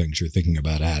about the things you're thinking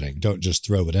about adding. Don't just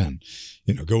throw it in.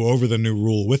 You know, go over the new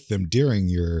rule with them during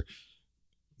your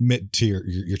mid-tier,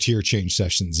 your tier change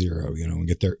session 0, you know, and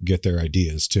get their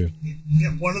ideas too.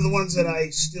 Yeah, one of the ones that I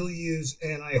still use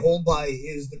and I hold by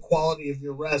is the quality of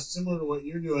your rest, similar to what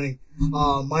you're doing.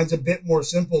 Mine's a bit more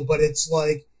simple, but it's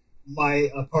like my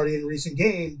party in a recent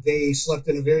game, they slept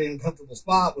in a very uncomfortable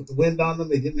spot with the wind on them.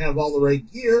 They didn't have all the right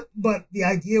gear, but the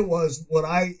idea was what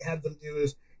I had them do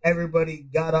is everybody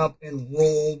got up and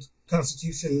rolled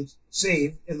Constitution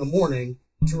save in the morning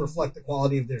to reflect the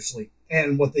quality of their sleep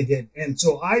and what they did. And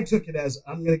so I took it as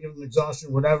I'm going to give them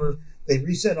exhaustion, whatever. They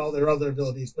reset all their other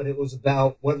abilities, but it was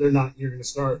about whether or not you're going to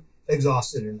start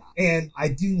exhausted or not. And I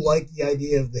do like the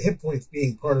idea of the hit points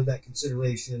being part of that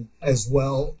consideration as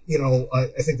well. You know,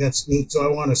 I think that's neat. So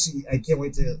I can't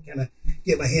wait to kind of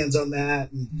get my hands on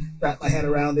that and wrap my head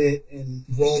around it and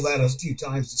roll that a few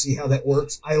times to see how that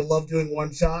works. I love doing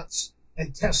one-shots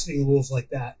and testing rules like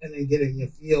that and then getting a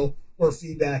feel or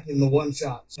feedback in the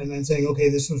one-shots and then saying, okay,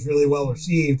 this was really well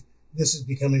received. this is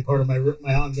becoming part of my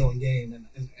ongoing game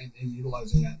and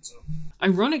utilizing that. So,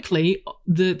 ironically,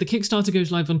 the Kickstarter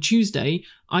goes live on Tuesday.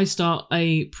 I start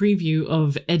a preview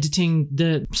of editing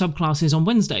the subclasses on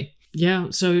Wednesday. Yeah,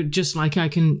 so just like I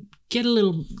can get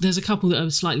there's a couple that are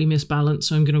slightly misbalanced,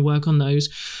 so I'm going to work on those.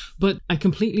 But I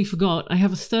completely forgot, I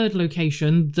have a third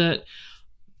location that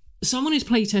someone is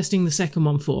playtesting the second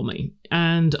one for me,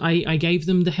 and I gave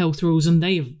them the health rules, and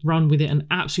they have run with it and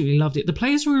absolutely loved it. The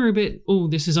players were a bit,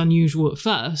 this is unusual at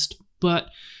first, but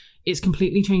it's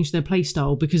completely changed their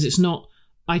playstyle, because it's not,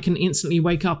 I can instantly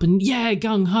wake up and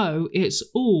gung-ho. It's,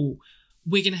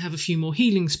 we're going to have a few more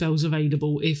healing spells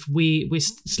available if we're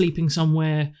sleeping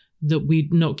somewhere that we're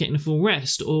not getting a full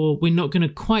rest, or we're not going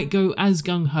to quite go as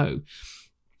gung-ho.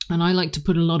 And I like to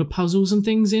put a lot of puzzles and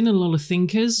things in, a lot of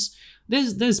thinkers.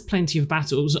 There's plenty of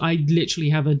battles. I literally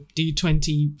have a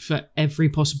D20 for every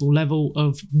possible level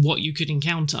of what you could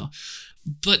encounter.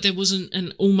 But there wasn't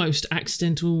an almost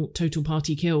accidental total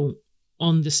party kill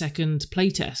on the second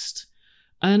playtest.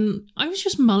 And I was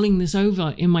just mulling this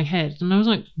over in my head, and I was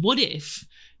like, what if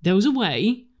there was a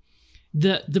way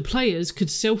that the players could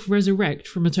self-resurrect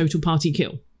from a total party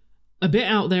kill? A bit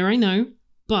out there, I know,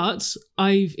 but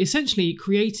I've essentially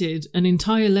created an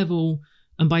entire level,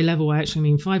 and by level I actually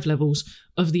mean 5 levels,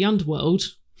 of the Underworld.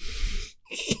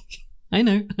 I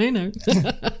know.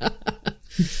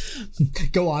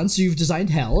 Go on, so you've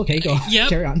designed Hell. Okay, go on. Yep.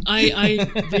 Carry on. I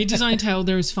redesigned Hell.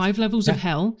 There is 5 levels of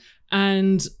Hell,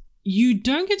 and you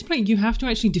don't get to play, you have to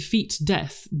actually defeat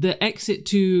death. The exit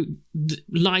to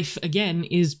life again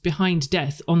is behind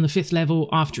death on the 5th level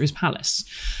after his palace.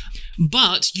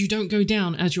 But you don't go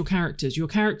down as your characters. Your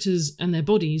characters and their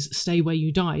bodies stay where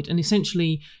you died. And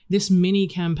essentially, this mini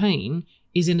campaign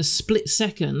is in a split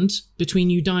second between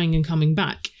you dying and coming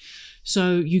back.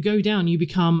 So you go down, you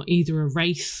become either a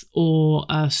wraith or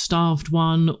a starved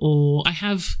one, or I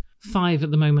have 5 at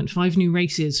the moment, 5 new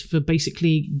races for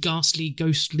basically ghastly,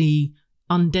 ghostly,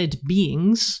 undead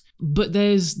beings. But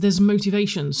there's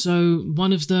motivation. So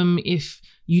one of them, if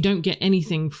you don't get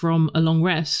anything from a long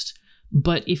rest,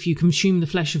 but if you consume the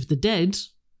flesh of the dead,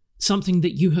 something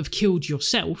that you have killed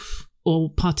yourself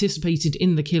or participated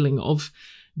in the killing of,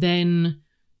 then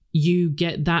you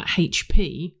get that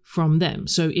HP from them.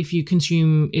 So if you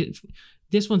consume it,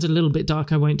 this one's a little bit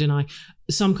dark, I won't deny,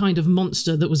 some kind of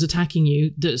monster that was attacking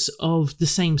you that's of the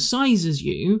same size as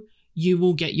you, you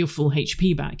will get your full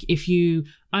HP back. If you,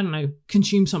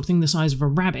 consume something the size of a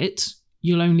rabbit,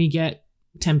 you'll only get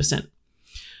 10%.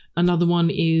 Another one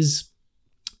is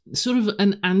sort of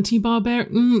an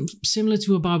anti-barbarian, similar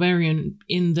to a barbarian,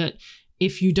 in that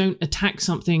if you don't attack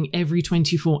something every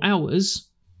 24 hours,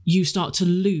 you start to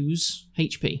lose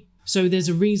HP. So there's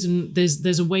a reason,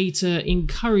 there's a way to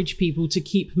encourage people to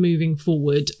keep moving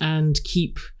forward and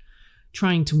keep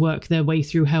trying to work their way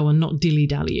through hell and not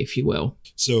dilly-dally, if you will.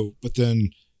 So, but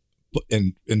then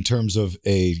in terms of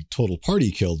a total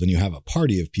party kill, then you have a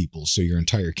party of people. So your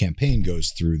entire campaign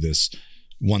goes through this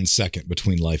 1 second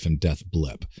between life and death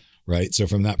blip, right? So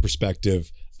from that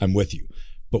perspective, I'm with you.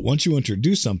 But once you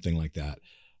introduce something like that,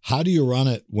 how do you run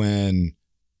it when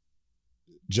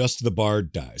just the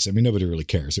bard dies? I mean, nobody really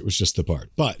cares. It was just the bard.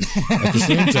 But at the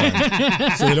same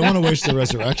time, so they don't want to waste the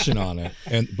resurrection on it.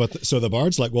 So the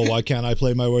bard's like, well, why can't I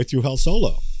play my way through hell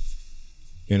solo?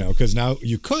 Because now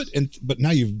you could, but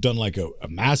now you've done like a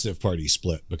massive party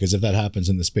split, because if that happens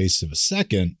in the space of a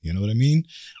second, you know what I mean?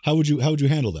 How would you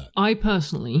handle that? I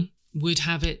personally would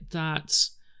have it that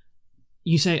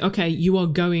you say, okay, you are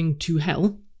going to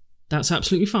hell. That's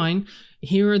absolutely fine.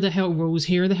 Here are the hell rules.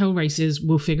 Here are the hell races.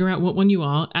 We'll figure out what one you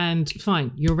are, and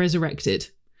fine, you're resurrected.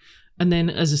 And then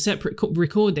as a separate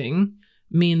recording,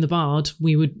 me and the bard,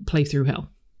 we would play through hell.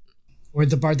 Or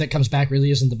the bard that comes back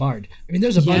really isn't the bard. I mean,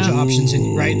 there's a bunch of options,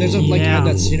 right? There's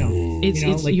that's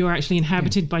you're actually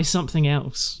inhabited by something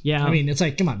else. Yeah, I mean, it's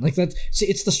like, come on, like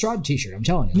it's the Strahd T-shirt. I'm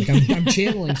telling you, like I'm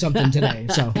channeling something today.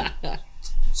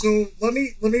 So let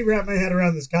me wrap my head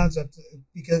around this concept,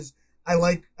 because I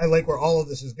like where all of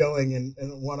this is going, and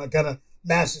want to kind of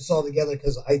mash this all together,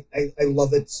 because I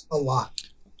love it a lot.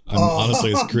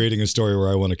 Honestly, it's creating a story where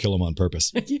I want to kill him on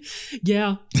purpose.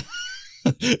 Yeah.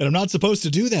 And I'm not supposed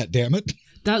to do that, damn it.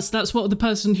 That's what the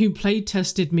person who played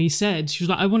tested me said. She was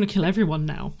like, I want to kill everyone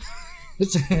now.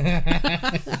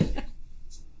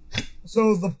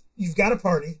 So you've got a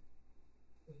party.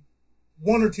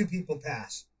 1 or 2 people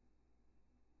pass.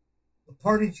 The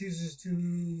party chooses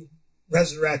to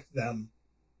resurrect them.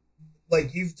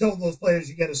 Like, you've told those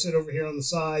players, you got to sit over here on the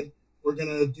side. We're going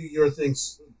to do your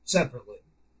things separately.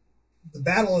 The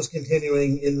battle is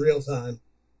continuing in real time.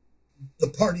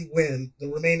 The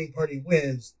remaining party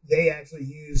wins. They actually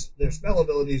use their spell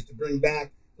abilities to bring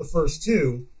back the first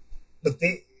two,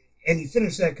 and you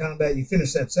finish that combat, you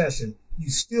finish that session, you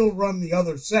still run the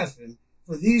other session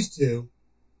for these two,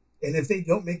 and if they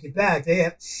don't make it back,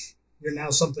 you're now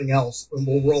something else, and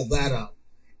we'll roll that up.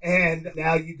 And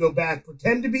now you go back,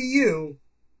 pretend to be you,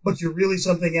 but you're really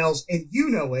something else, and you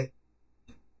know it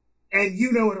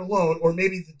alone, or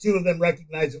maybe the two of them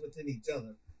recognize it within each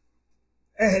other.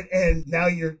 And now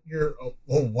you're oh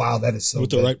wow, that is so with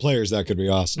good. the right players, that could be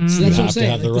awesome. That's You what I'm have to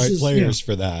saying. have the Like, right players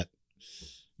for that.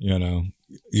 You know,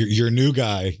 your new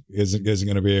guy isn't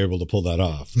going to be able to pull that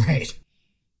off, Right.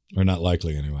 or not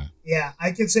likely anyway. Yeah,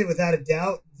 I can say without a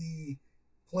doubt, the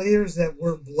players that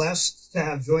we're blessed to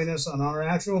have join us on our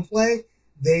actual play,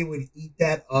 they would eat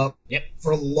that up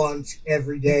for lunch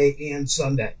every day and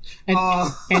Sunday.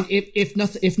 And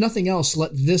if nothing else, let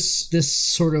this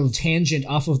sort of tangent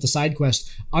off of the side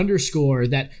quest underscore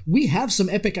that we have some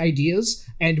epic ideas,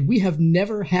 and we have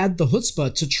never had the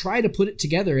chutzpah to try to put it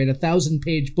together in a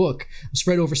 1,000-page book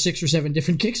spread over 6 or 7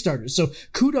 different Kickstarters. So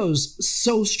kudos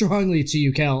so strongly to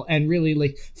you, Kel, and really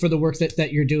like for the work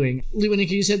that you're doing. Lewanika,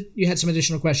 you said you had some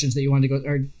additional questions that you wanted to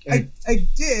go. I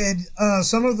did.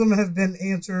 Some of them have been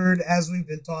answered as we've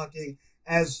been talking,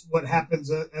 as what happens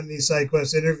in these side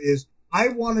quest interviews. I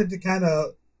wanted to kind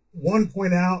of, one,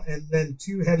 point out, and then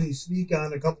two, have you speak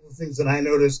on a couple of things that I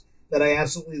noticed that I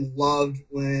absolutely loved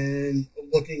when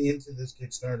looking into this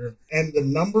Kickstarter. And the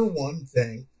number one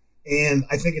thing, and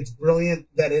I think it's brilliant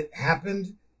that it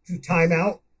happened to time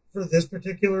out for this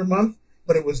particular month,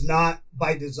 but it was not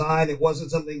by design. It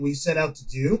wasn't something we set out to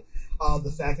do.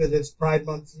 The fact that it's Pride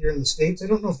Month here in the States, I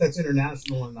don't know if that's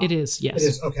international or not. It is, yes. It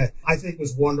is, okay. I think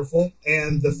was wonderful.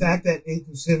 And the fact that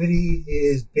inclusivity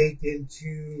is baked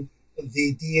into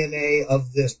the DNA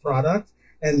of this product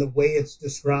and the way it's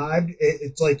described,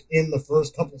 it's like in the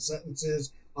first couple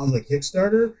sentences on the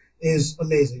Kickstarter, is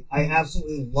amazing. I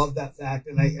absolutely love that fact.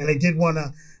 And I did want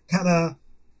to kind of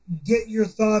get your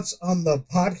thoughts on the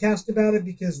podcast about it,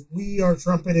 because we are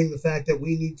trumpeting the fact that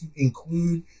we need to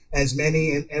include as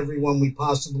many and everyone we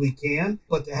possibly can,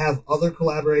 but to have other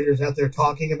collaborators out there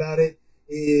talking about it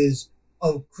is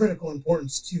of critical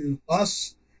importance to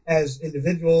us as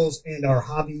individuals and our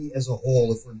hobby as a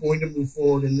whole. If we're going to move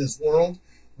forward in this world,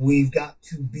 we've got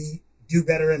to do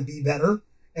better and be better,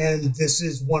 and this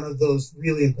is one of those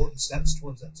really important steps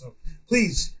towards that. So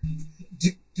please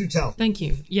do tell. Thank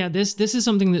you. Yeah, this is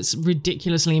something that's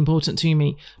ridiculously important to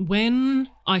me. When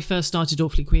I first started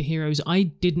Awfully Queer Heroes, I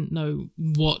didn't know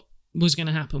what was going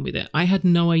to happen with it. I had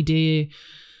no idea,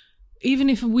 even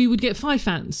if we would get 5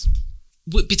 fans.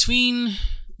 Between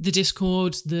the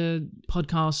Discord, the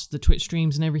podcast, the Twitch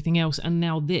streams and everything else, and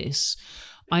now this,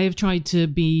 I have tried to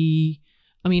be...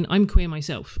 I mean, I'm queer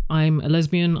myself. I'm a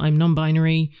lesbian. I'm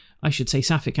non-binary. I should say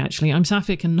sapphic, actually. I'm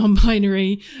sapphic and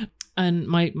non-binary, and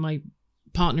my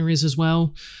partner is as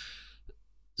well.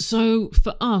 So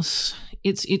for us,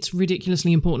 it's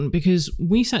ridiculously important, because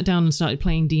we sat down and started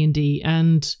playing D&D,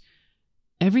 and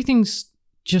everything's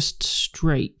just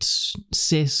straight,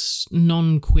 cis,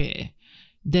 non-queer.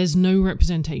 There's no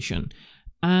representation.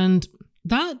 And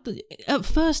that, at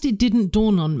first, it didn't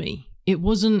dawn on me. It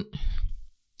wasn't...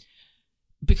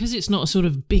 Because it's not a sort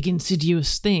of big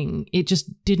insidious thing, it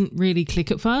just didn't really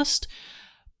click at first.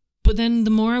 But then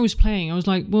the more I was playing, I was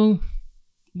like, well,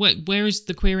 where is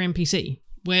the queer NPC?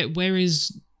 Where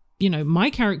is,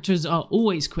 my characters are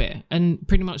always queer, and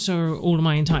pretty much so are all of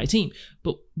my entire team.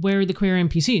 But where are the queer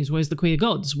NPCs? Where's the queer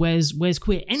gods? Where's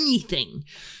queer anything?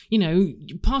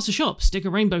 Pass a shop, stick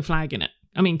a rainbow flag in it.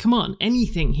 I mean, come on,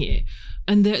 anything here.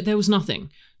 And there was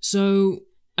nothing. So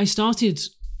I started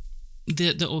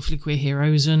the Awfully Queer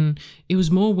Heroes, and it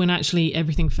was more when actually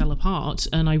everything fell apart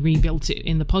and I rebuilt it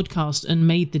in the podcast and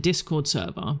made the Discord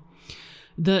server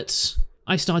that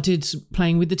I started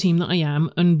playing with the team that I am.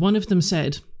 And one of them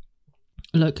said,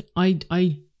 look,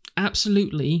 I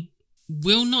absolutely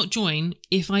will not join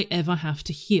if I ever have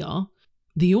to hear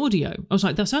the audio. I was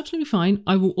like, that's absolutely fine.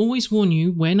 I will always warn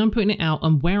you when I'm putting it out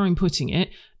and where I'm putting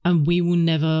it, and I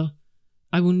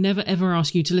will never ever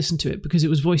ask you to listen to it, because it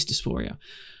was voice dysphoria.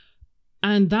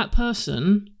 And that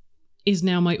person is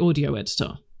now my audio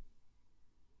editor,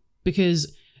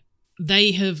 because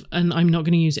they have, and I'm not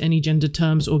going to use any gender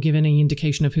terms or give any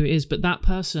indication of who it is, but that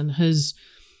person has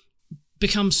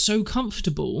become so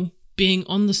comfortable being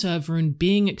on the server and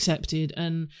being accepted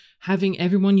and having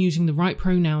everyone using the right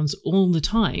pronouns all the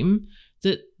time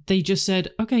that they just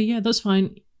said, okay, yeah, that's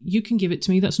fine. You can give it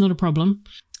to me. That's not a problem.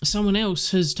 Someone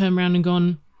else has turned around and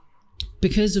gone,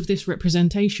 because of this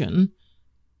representation,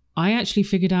 I actually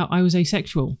figured out I was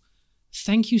asexual.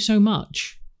 Thank you so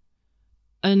much.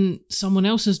 And someone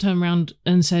else has turned around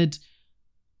and said,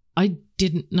 I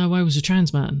didn't know I was a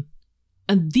trans man.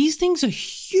 And these things are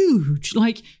huge.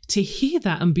 Like, to hear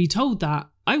that and be told that,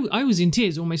 I was in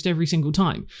tears almost every single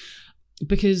time.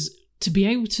 Because to be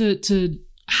able to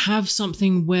have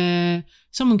something where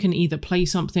someone can either play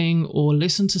something or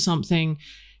listen to something,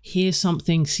 hear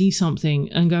something, see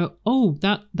something, and go, oh,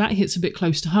 that hits a bit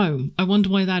close to home. I wonder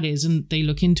why that is. And they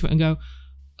look into it and go,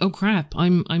 oh crap,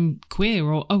 I'm queer,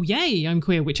 or oh yay, I'm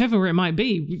queer, whichever it might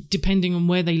be, depending on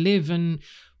where they live and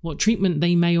what treatment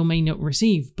they may or may not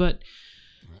receive. But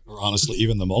or honestly,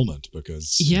 even the moment,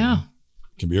 because yeah,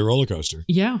 it can be a roller coaster.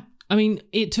 Yeah. I mean,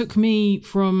 it took me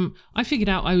I figured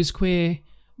out I was queer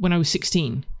when I was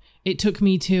 16. It took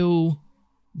me till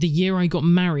the year I got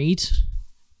married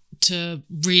to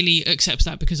really accept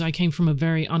that, because I came from a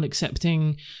very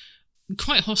unaccepting,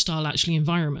 quite hostile actually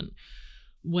environment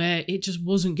where it just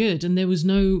wasn't good. And there was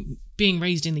no, being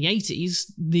raised in the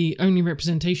 80s, the only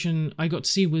representation I got to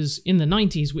see was in the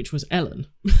 90s, which was Ellen.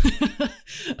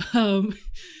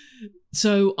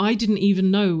 So I didn't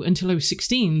even know until I was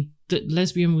 16 that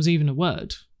lesbian was even a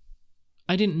word.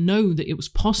 I didn't know that it was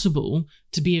possible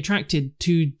to be attracted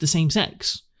to the same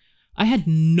sex. I had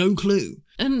no clue.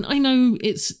 And I know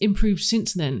it's improved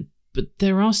since then, but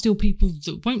there are still people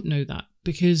that won't know that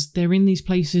because they're in these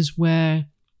places where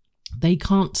they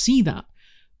can't see that.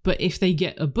 But if they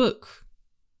get a book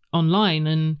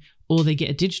online or they get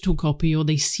a digital copy, or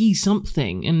they see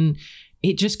something and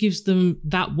it just gives them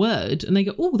that word and they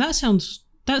go, oh, that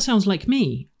sounds like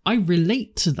me. I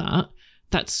relate to that.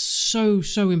 That's so,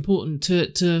 so important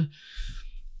to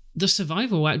the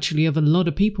survival actually of a lot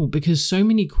of people, because so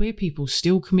many queer people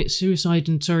still commit suicide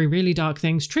and really dark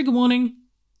things. Trigger warning.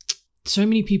 So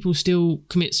many people still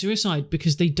commit suicide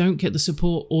because they don't get the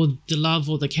support or the love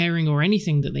or the caring or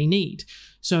anything that they need.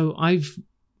 So I've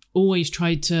always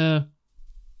tried to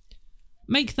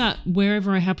make that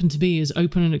wherever I happen to be as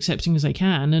open and accepting as I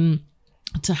can. And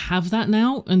to have that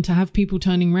now, and to have people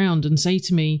turning around and say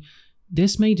to me,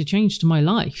 this made a change to my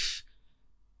life,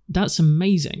 that's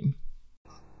amazing.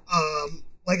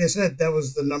 Like I said, that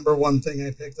was the number one thing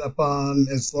I picked up on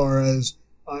as far as,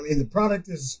 I mean, the product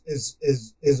is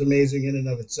amazing in and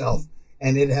of itself,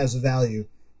 and it has a value.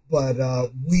 But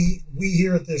we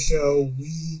here at this show,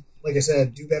 we, like I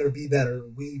said, do better, be better.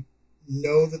 We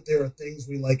know that there are things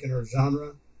we like in our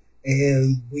genre,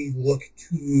 and we look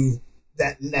to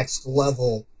that next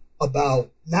level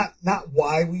about not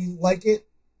why we like it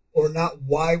or not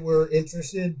why we're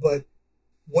interested, but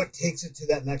what takes it to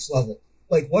that next level.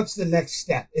 Like, what's the next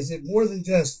step? Is it more than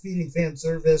just feeding fan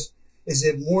service? Is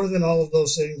it more than all of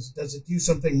those things? Does it do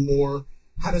something more?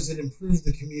 How does it improve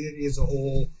the community as a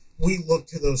whole? We look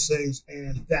to those things,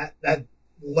 and that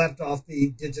leapt off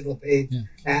the digital page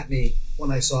at me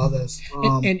when I saw this.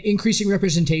 And increasing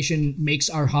representation makes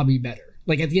our hobby better.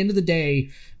 Like, at the end of the day,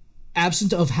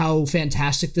 absent of how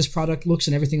fantastic this product looks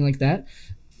and everything like that,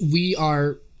 we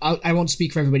are... I won't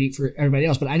speak for everybody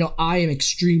else, but I know I am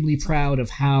extremely proud of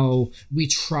how we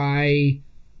try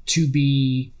to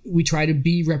be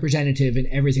representative in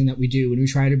everything that we do, and we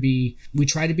try to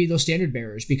be those standard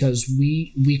bearers, because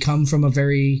we come from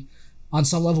on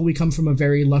some level we come from a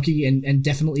very lucky and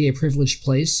definitely a privileged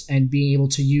place, and being able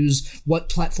to use what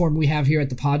platform we have here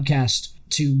at the podcast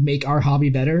to make our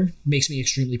hobby better makes me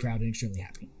extremely proud and extremely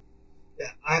happy.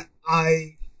 Yeah,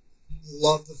 I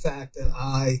love the fact that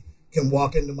I can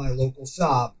walk into my local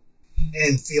shop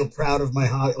and feel proud of my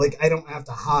hobby. Like, I don't have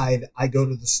to hide. I go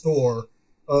to the store,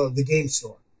 the game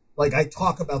store. Like, I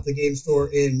talk about the game store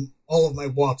in all of my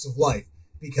walks of life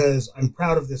because I'm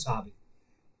proud of this hobby.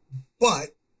 But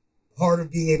part of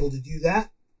being able to do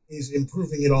that is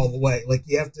improving it all the way. Like,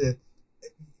 you have to,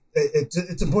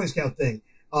 it's a Boy Scout thing.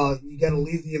 You got to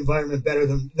leave the environment better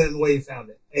than the way you found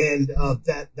it. And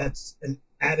that's an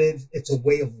added, it's a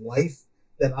way of life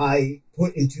that I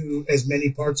put into as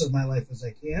many parts of my life as I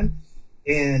can.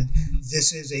 And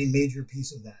this is a major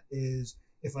piece of that, is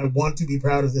if I want to be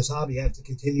proud of this hobby, I have to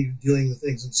continue doing the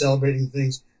things and celebrating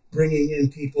things, bringing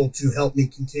in people to help me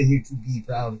continue to be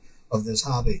proud of this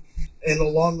hobby. And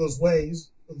along those ways,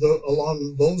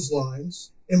 along those lines,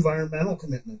 environmental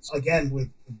commitments. Again, with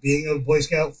being a Boy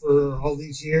Scout for all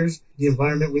these years, the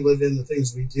environment we live in, the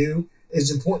things we do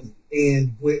is important.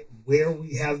 And where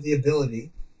we have the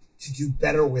ability to do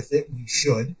better with it, we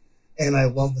should. And I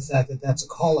love the fact that that's a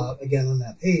call out again on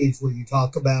that page where you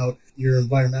talk about your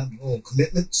environmental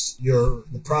commitments,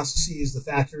 the processes, the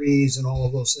factories, and all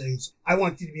of those things. I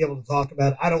want you to be able to talk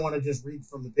about it. I don't want to just read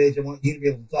from the page. I want you to be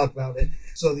able to talk about it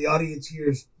so the audience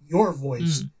hears your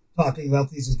voice talking about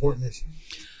these important issues.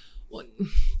 Well,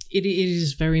 it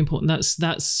is very important.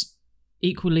 That's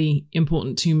equally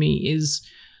important to me, is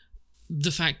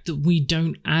the fact that we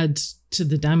don't add to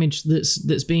the damage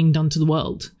that's being done to the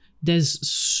world. There's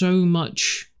so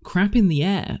much crap in the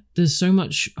air. There's so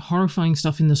much horrifying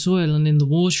stuff in the soil and in the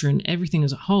water and everything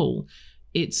as a whole.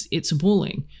 It's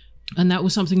appalling. And that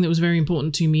was something that was very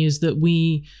important to me, is that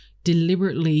we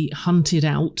deliberately hunted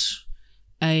out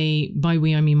by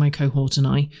we, I mean my cohort and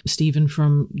I, Stephen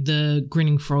from the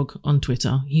Grinning Frog on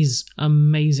Twitter. He's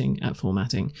amazing at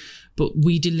formatting. But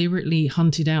we deliberately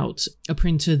hunted out a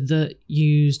printer that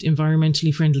used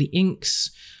environmentally friendly inks,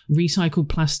 recycled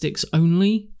plastics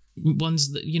only,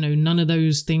 ones that, none of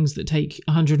those things that take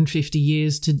 150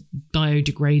 years to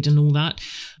biodegrade and all that.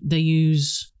 They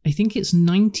use, I think it's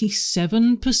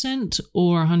 97%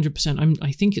 or 100%.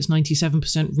 I think it's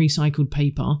 97% recycled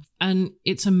paper, and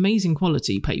it's amazing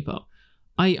quality paper.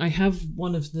 I have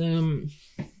one of them.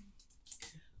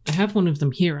 I have one of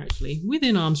them here, actually,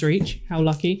 within arm's reach. How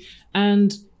lucky.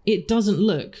 And it doesn't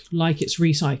look like it's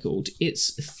recycled.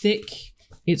 It's thick.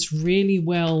 It's really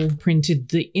well printed.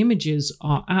 The images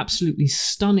are absolutely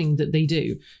stunning that they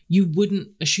do. You wouldn't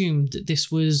assume that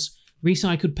this was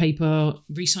recycled paper,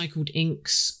 recycled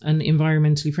inks, and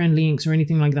environmentally friendly inks or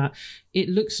anything like that. It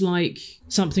looks like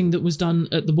something that was done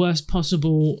at the worst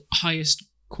possible, highest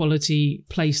quality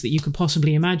place that you could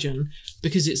possibly imagine,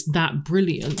 because it's that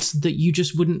brilliant that you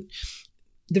just wouldn't.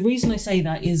 The reason I say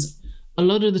that is a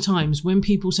lot of the times when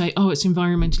people say, oh, it's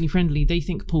environmentally friendly, they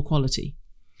think poor quality.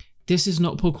 This is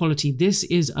not poor quality. This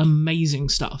is amazing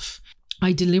stuff.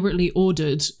 I deliberately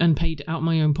ordered and paid out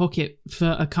my own pocket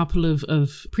for a couple of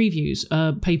previews,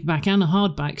 a paperback and a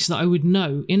hardback, so that I would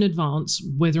know in advance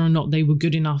whether or not they were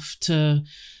good enough to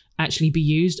actually be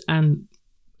used. And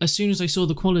as soon as I saw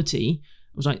the quality,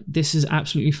 I was like, this is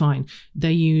absolutely fine.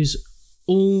 They use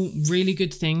all really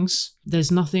good things.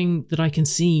 There's nothing that I can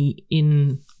see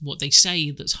in what they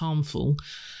say that's harmful.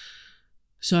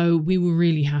 So we were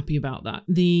really happy about that.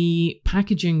 The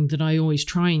packaging that I always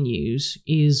try and use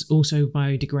is also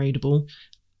biodegradable.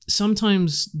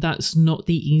 Sometimes that's not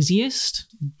the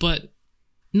easiest, but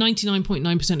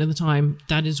 99.9% of the time,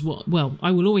 that is what, well,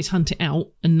 I will always hunt it out,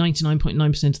 and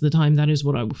 99.9% of the time, that is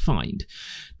what I will find.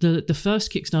 The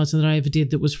first Kickstarter that I ever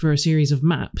did that was for a series of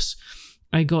maps,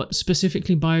 I got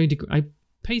specifically I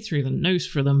paid through the nose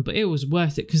for them, but it was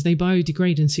worth it because they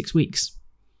biodegrade in 6 weeks.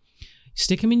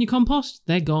 Stick them in your compost,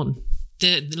 they're gone.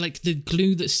 The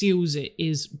glue that seals it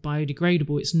is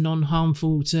biodegradable. It's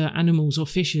non-harmful to animals or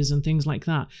fishes and things like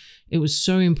that. It was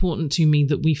so important to me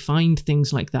that we find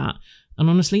things like that. And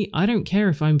honestly, I don't care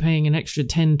if I'm paying an extra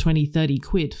 10, 20, 30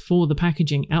 quid for the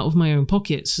packaging out of my own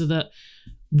pocket so that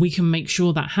we can make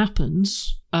sure that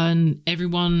happens and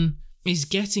everyone is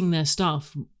getting their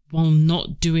stuff while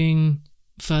not doing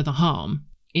further harm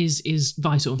is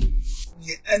vital.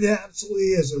 Yeah, and it absolutely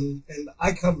is. And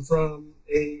I come from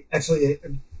the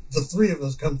three of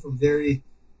us come from very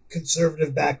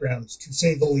conservative backgrounds, to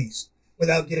say the least,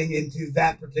 without getting into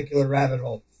that particular rabbit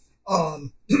hole.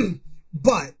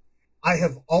 But I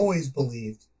have always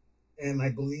believed, and I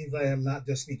believe I am not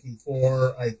just speaking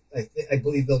for, I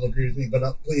believe they'll agree with me,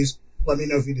 but please let me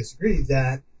know if you disagree,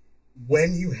 that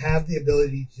when you have the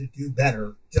ability to do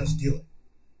better, just do it.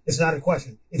 It's not a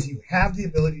question. If you have the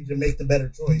ability to make the better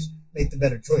choice, make the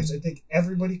better choice. I think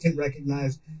everybody can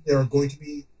recognize there are going to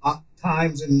be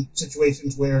times and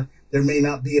situations where there may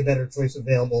not be a better choice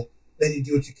available. Then you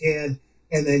do what you can,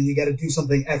 and then you got to do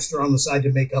something extra on the side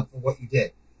to make up for what you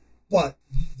did. But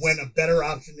when a better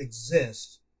option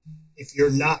exists, if you're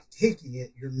not taking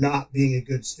it, you're not being a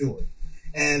good steward.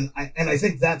 And I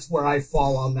think that's where I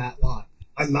fall on that line.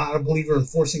 I'm not a believer in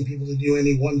forcing people to do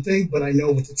any one thing, but I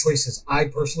know with the choices I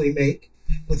personally make,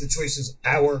 with the choices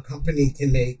our company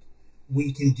can make,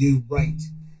 we can do right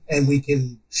and we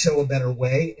can show a better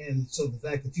way. And so the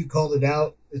fact that you called it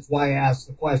out, it's why I asked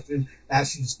the question,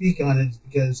 asked you to speak on it, is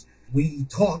because we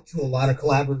talk to a lot of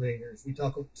collaborators. We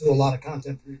talk to a lot of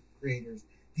content creators,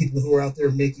 people who are out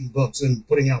there making books and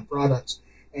putting out products.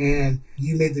 And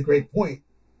you made the great point.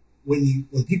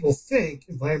 When people think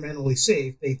environmentally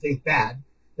safe, they think bad.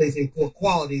 They think poor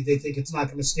quality. They think it's not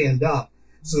going to stand up.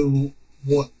 So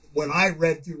when I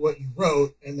read through what you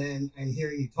wrote and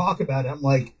hearing you talk about it, I'm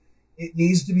like, it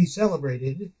needs to be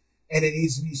celebrated and it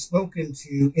needs to be spoken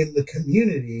to in the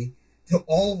community, to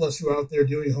all of us who are out there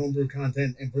doing homebrew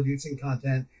content and producing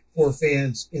content for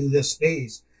fans in this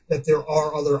space, that there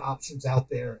are other options out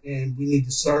there, and we need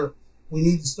to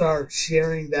start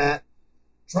sharing that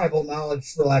tribal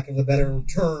knowledge, for lack of a better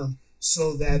term,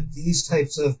 so that these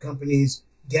types of companies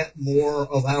get more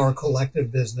of our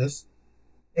collective business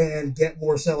and get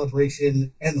more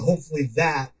celebration, and hopefully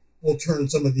that will turn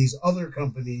some of these other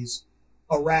companies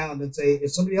around and say,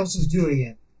 if somebody else is doing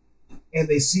it, and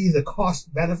they see the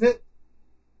cost benefit,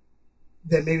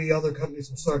 then maybe other companies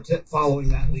will start following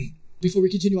that lead. Before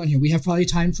we continue on here, we have probably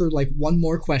time for like one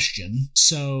more question.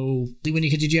 So,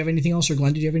 Lewinika, did you have anything else, or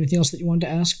Glenn, did you have anything else that you wanted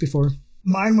to ask before?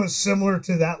 Mine was similar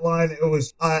to that line. It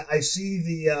was, I see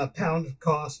the pound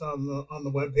cost on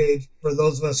the webpage. For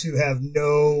those of us who have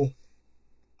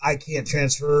I can't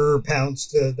transfer pounds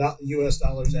to US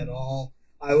dollars at all.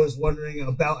 I was wondering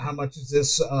about how much is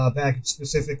this package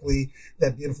specifically,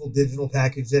 that beautiful digital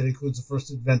package that includes the first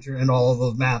adventure and all of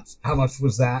those maps. How much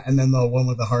was that? And then the one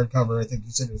with the hardcover, I think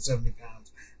you said it was 70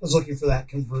 pounds. I was looking for that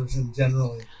conversion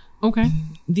generally. Okay.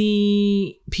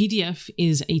 The PDF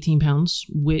is £18,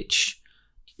 which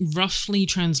roughly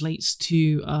translates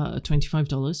to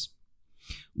 $25.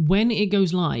 When it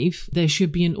goes live, there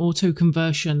should be an auto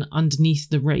conversion underneath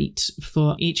the rate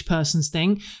for each person's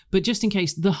thing. But just in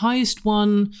case, the highest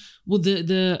one, well,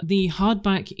 the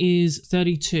hardback is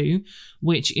 $32,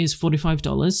 which is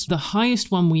 $45. The highest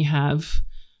one we have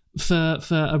for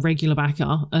a regular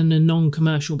backer and a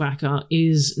non-commercial backer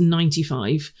is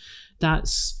 $95.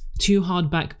 That's 2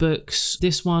 hardback books,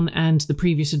 this one and the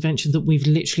previous adventure that we've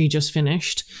literally just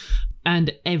finished,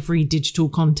 and every digital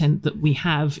content that we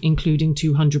have, including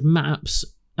 200 maps.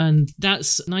 And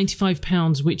that's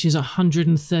 £95, which is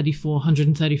 $134,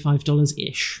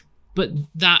 $135-ish. But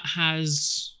that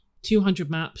has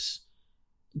 200 maps,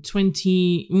 10,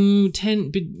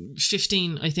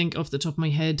 15, I think, off the top of my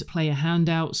head, player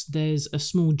handouts. There's a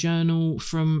small journal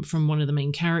from one of the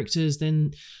main characters,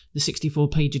 then the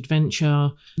 64-page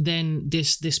adventure, then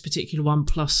this particular one,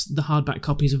 plus the hardback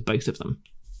copies of both of them.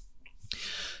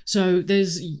 So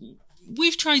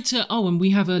we've tried to, and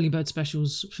we have early bird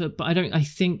specials but I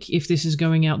think if this is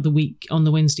going out the week on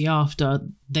the Wednesday after,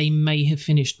 they may have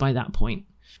finished by that point.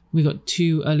 We got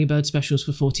 2 early bird specials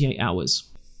for 48 hours.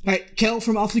 All right, Kel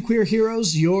from Awfully Queer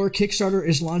Heroes, your Kickstarter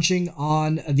is launching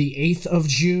on the 8th of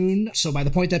June. So by the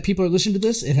point that people are listening to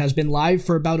this, it has been live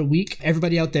for about a week.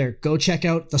 Everybody out there, go check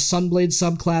out the Sunblade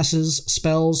subclasses,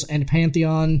 Spells, and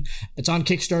Pantheon. It's on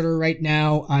Kickstarter right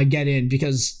now. Get in,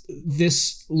 because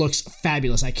this looks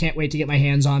fabulous. I can't wait to get my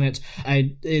hands on it.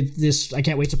 I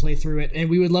can't wait to play through it. And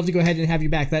we would love to go ahead and have you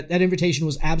back. That invitation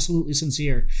was absolutely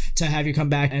sincere, to have you come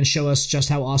back and show us just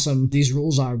how awesome these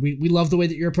rules are. We love the way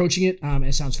that you're approaching it.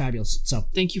 It sounds fabulous. So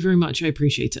thank you very much. I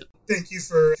appreciate it. Thank you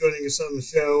for joining us on the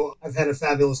show. I've had a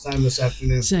fabulous time this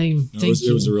afternoon. Same.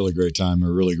 It was a really great time, a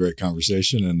really great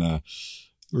conversation, and a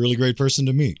really great person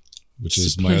to meet, which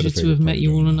is my other favorite. It's a pleasure to have met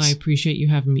you all, and I appreciate you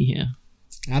having me here.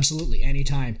 Absolutely.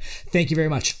 Anytime. Thank you very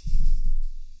much.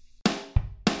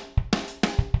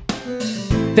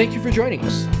 Thank you for joining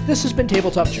us. This has been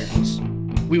Tabletop Journeys.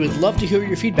 We would love to hear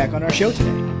your feedback on our show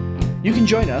today. You can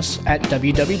join us at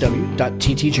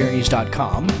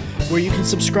www.ttjourneys.com, where you can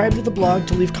subscribe to the blog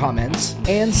to leave comments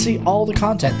and see all the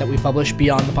content that we publish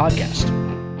beyond the podcast.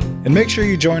 And make sure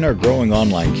you join our growing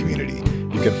online community.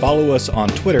 You can follow us on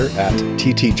Twitter at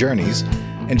ttjourneys,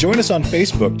 and join us on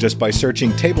Facebook just by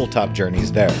searching Tabletop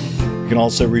Journeys there. You can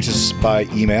also reach us by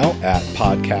email at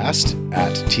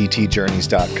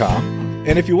podcast@ttjourneys.com.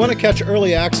 And if you want to catch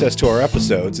early access to our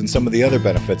episodes and some of the other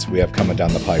benefits we have coming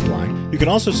down the pipeline, you can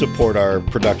also support our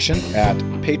production at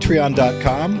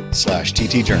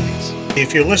patreon.com/ttjourneys.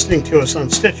 If you're listening to us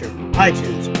on Stitcher,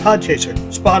 iTunes, Podchaser,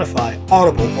 Spotify,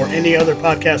 Audible, or any other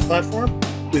podcast platform,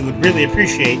 we would really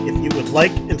appreciate if you would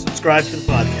like and subscribe to the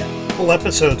podcast. Full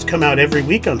episodes come out every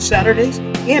week on Saturdays,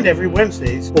 and every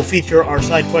Wednesdays will feature our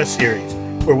Side Quest series,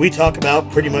 where we talk about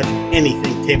pretty much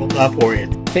anything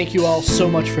tabletop-oriented. Thank you all so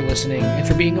much for listening and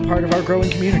for being a part of our growing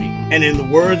community. And in the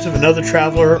words of another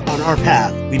traveler on our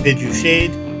path, we bid you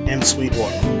shade and sweet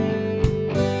water.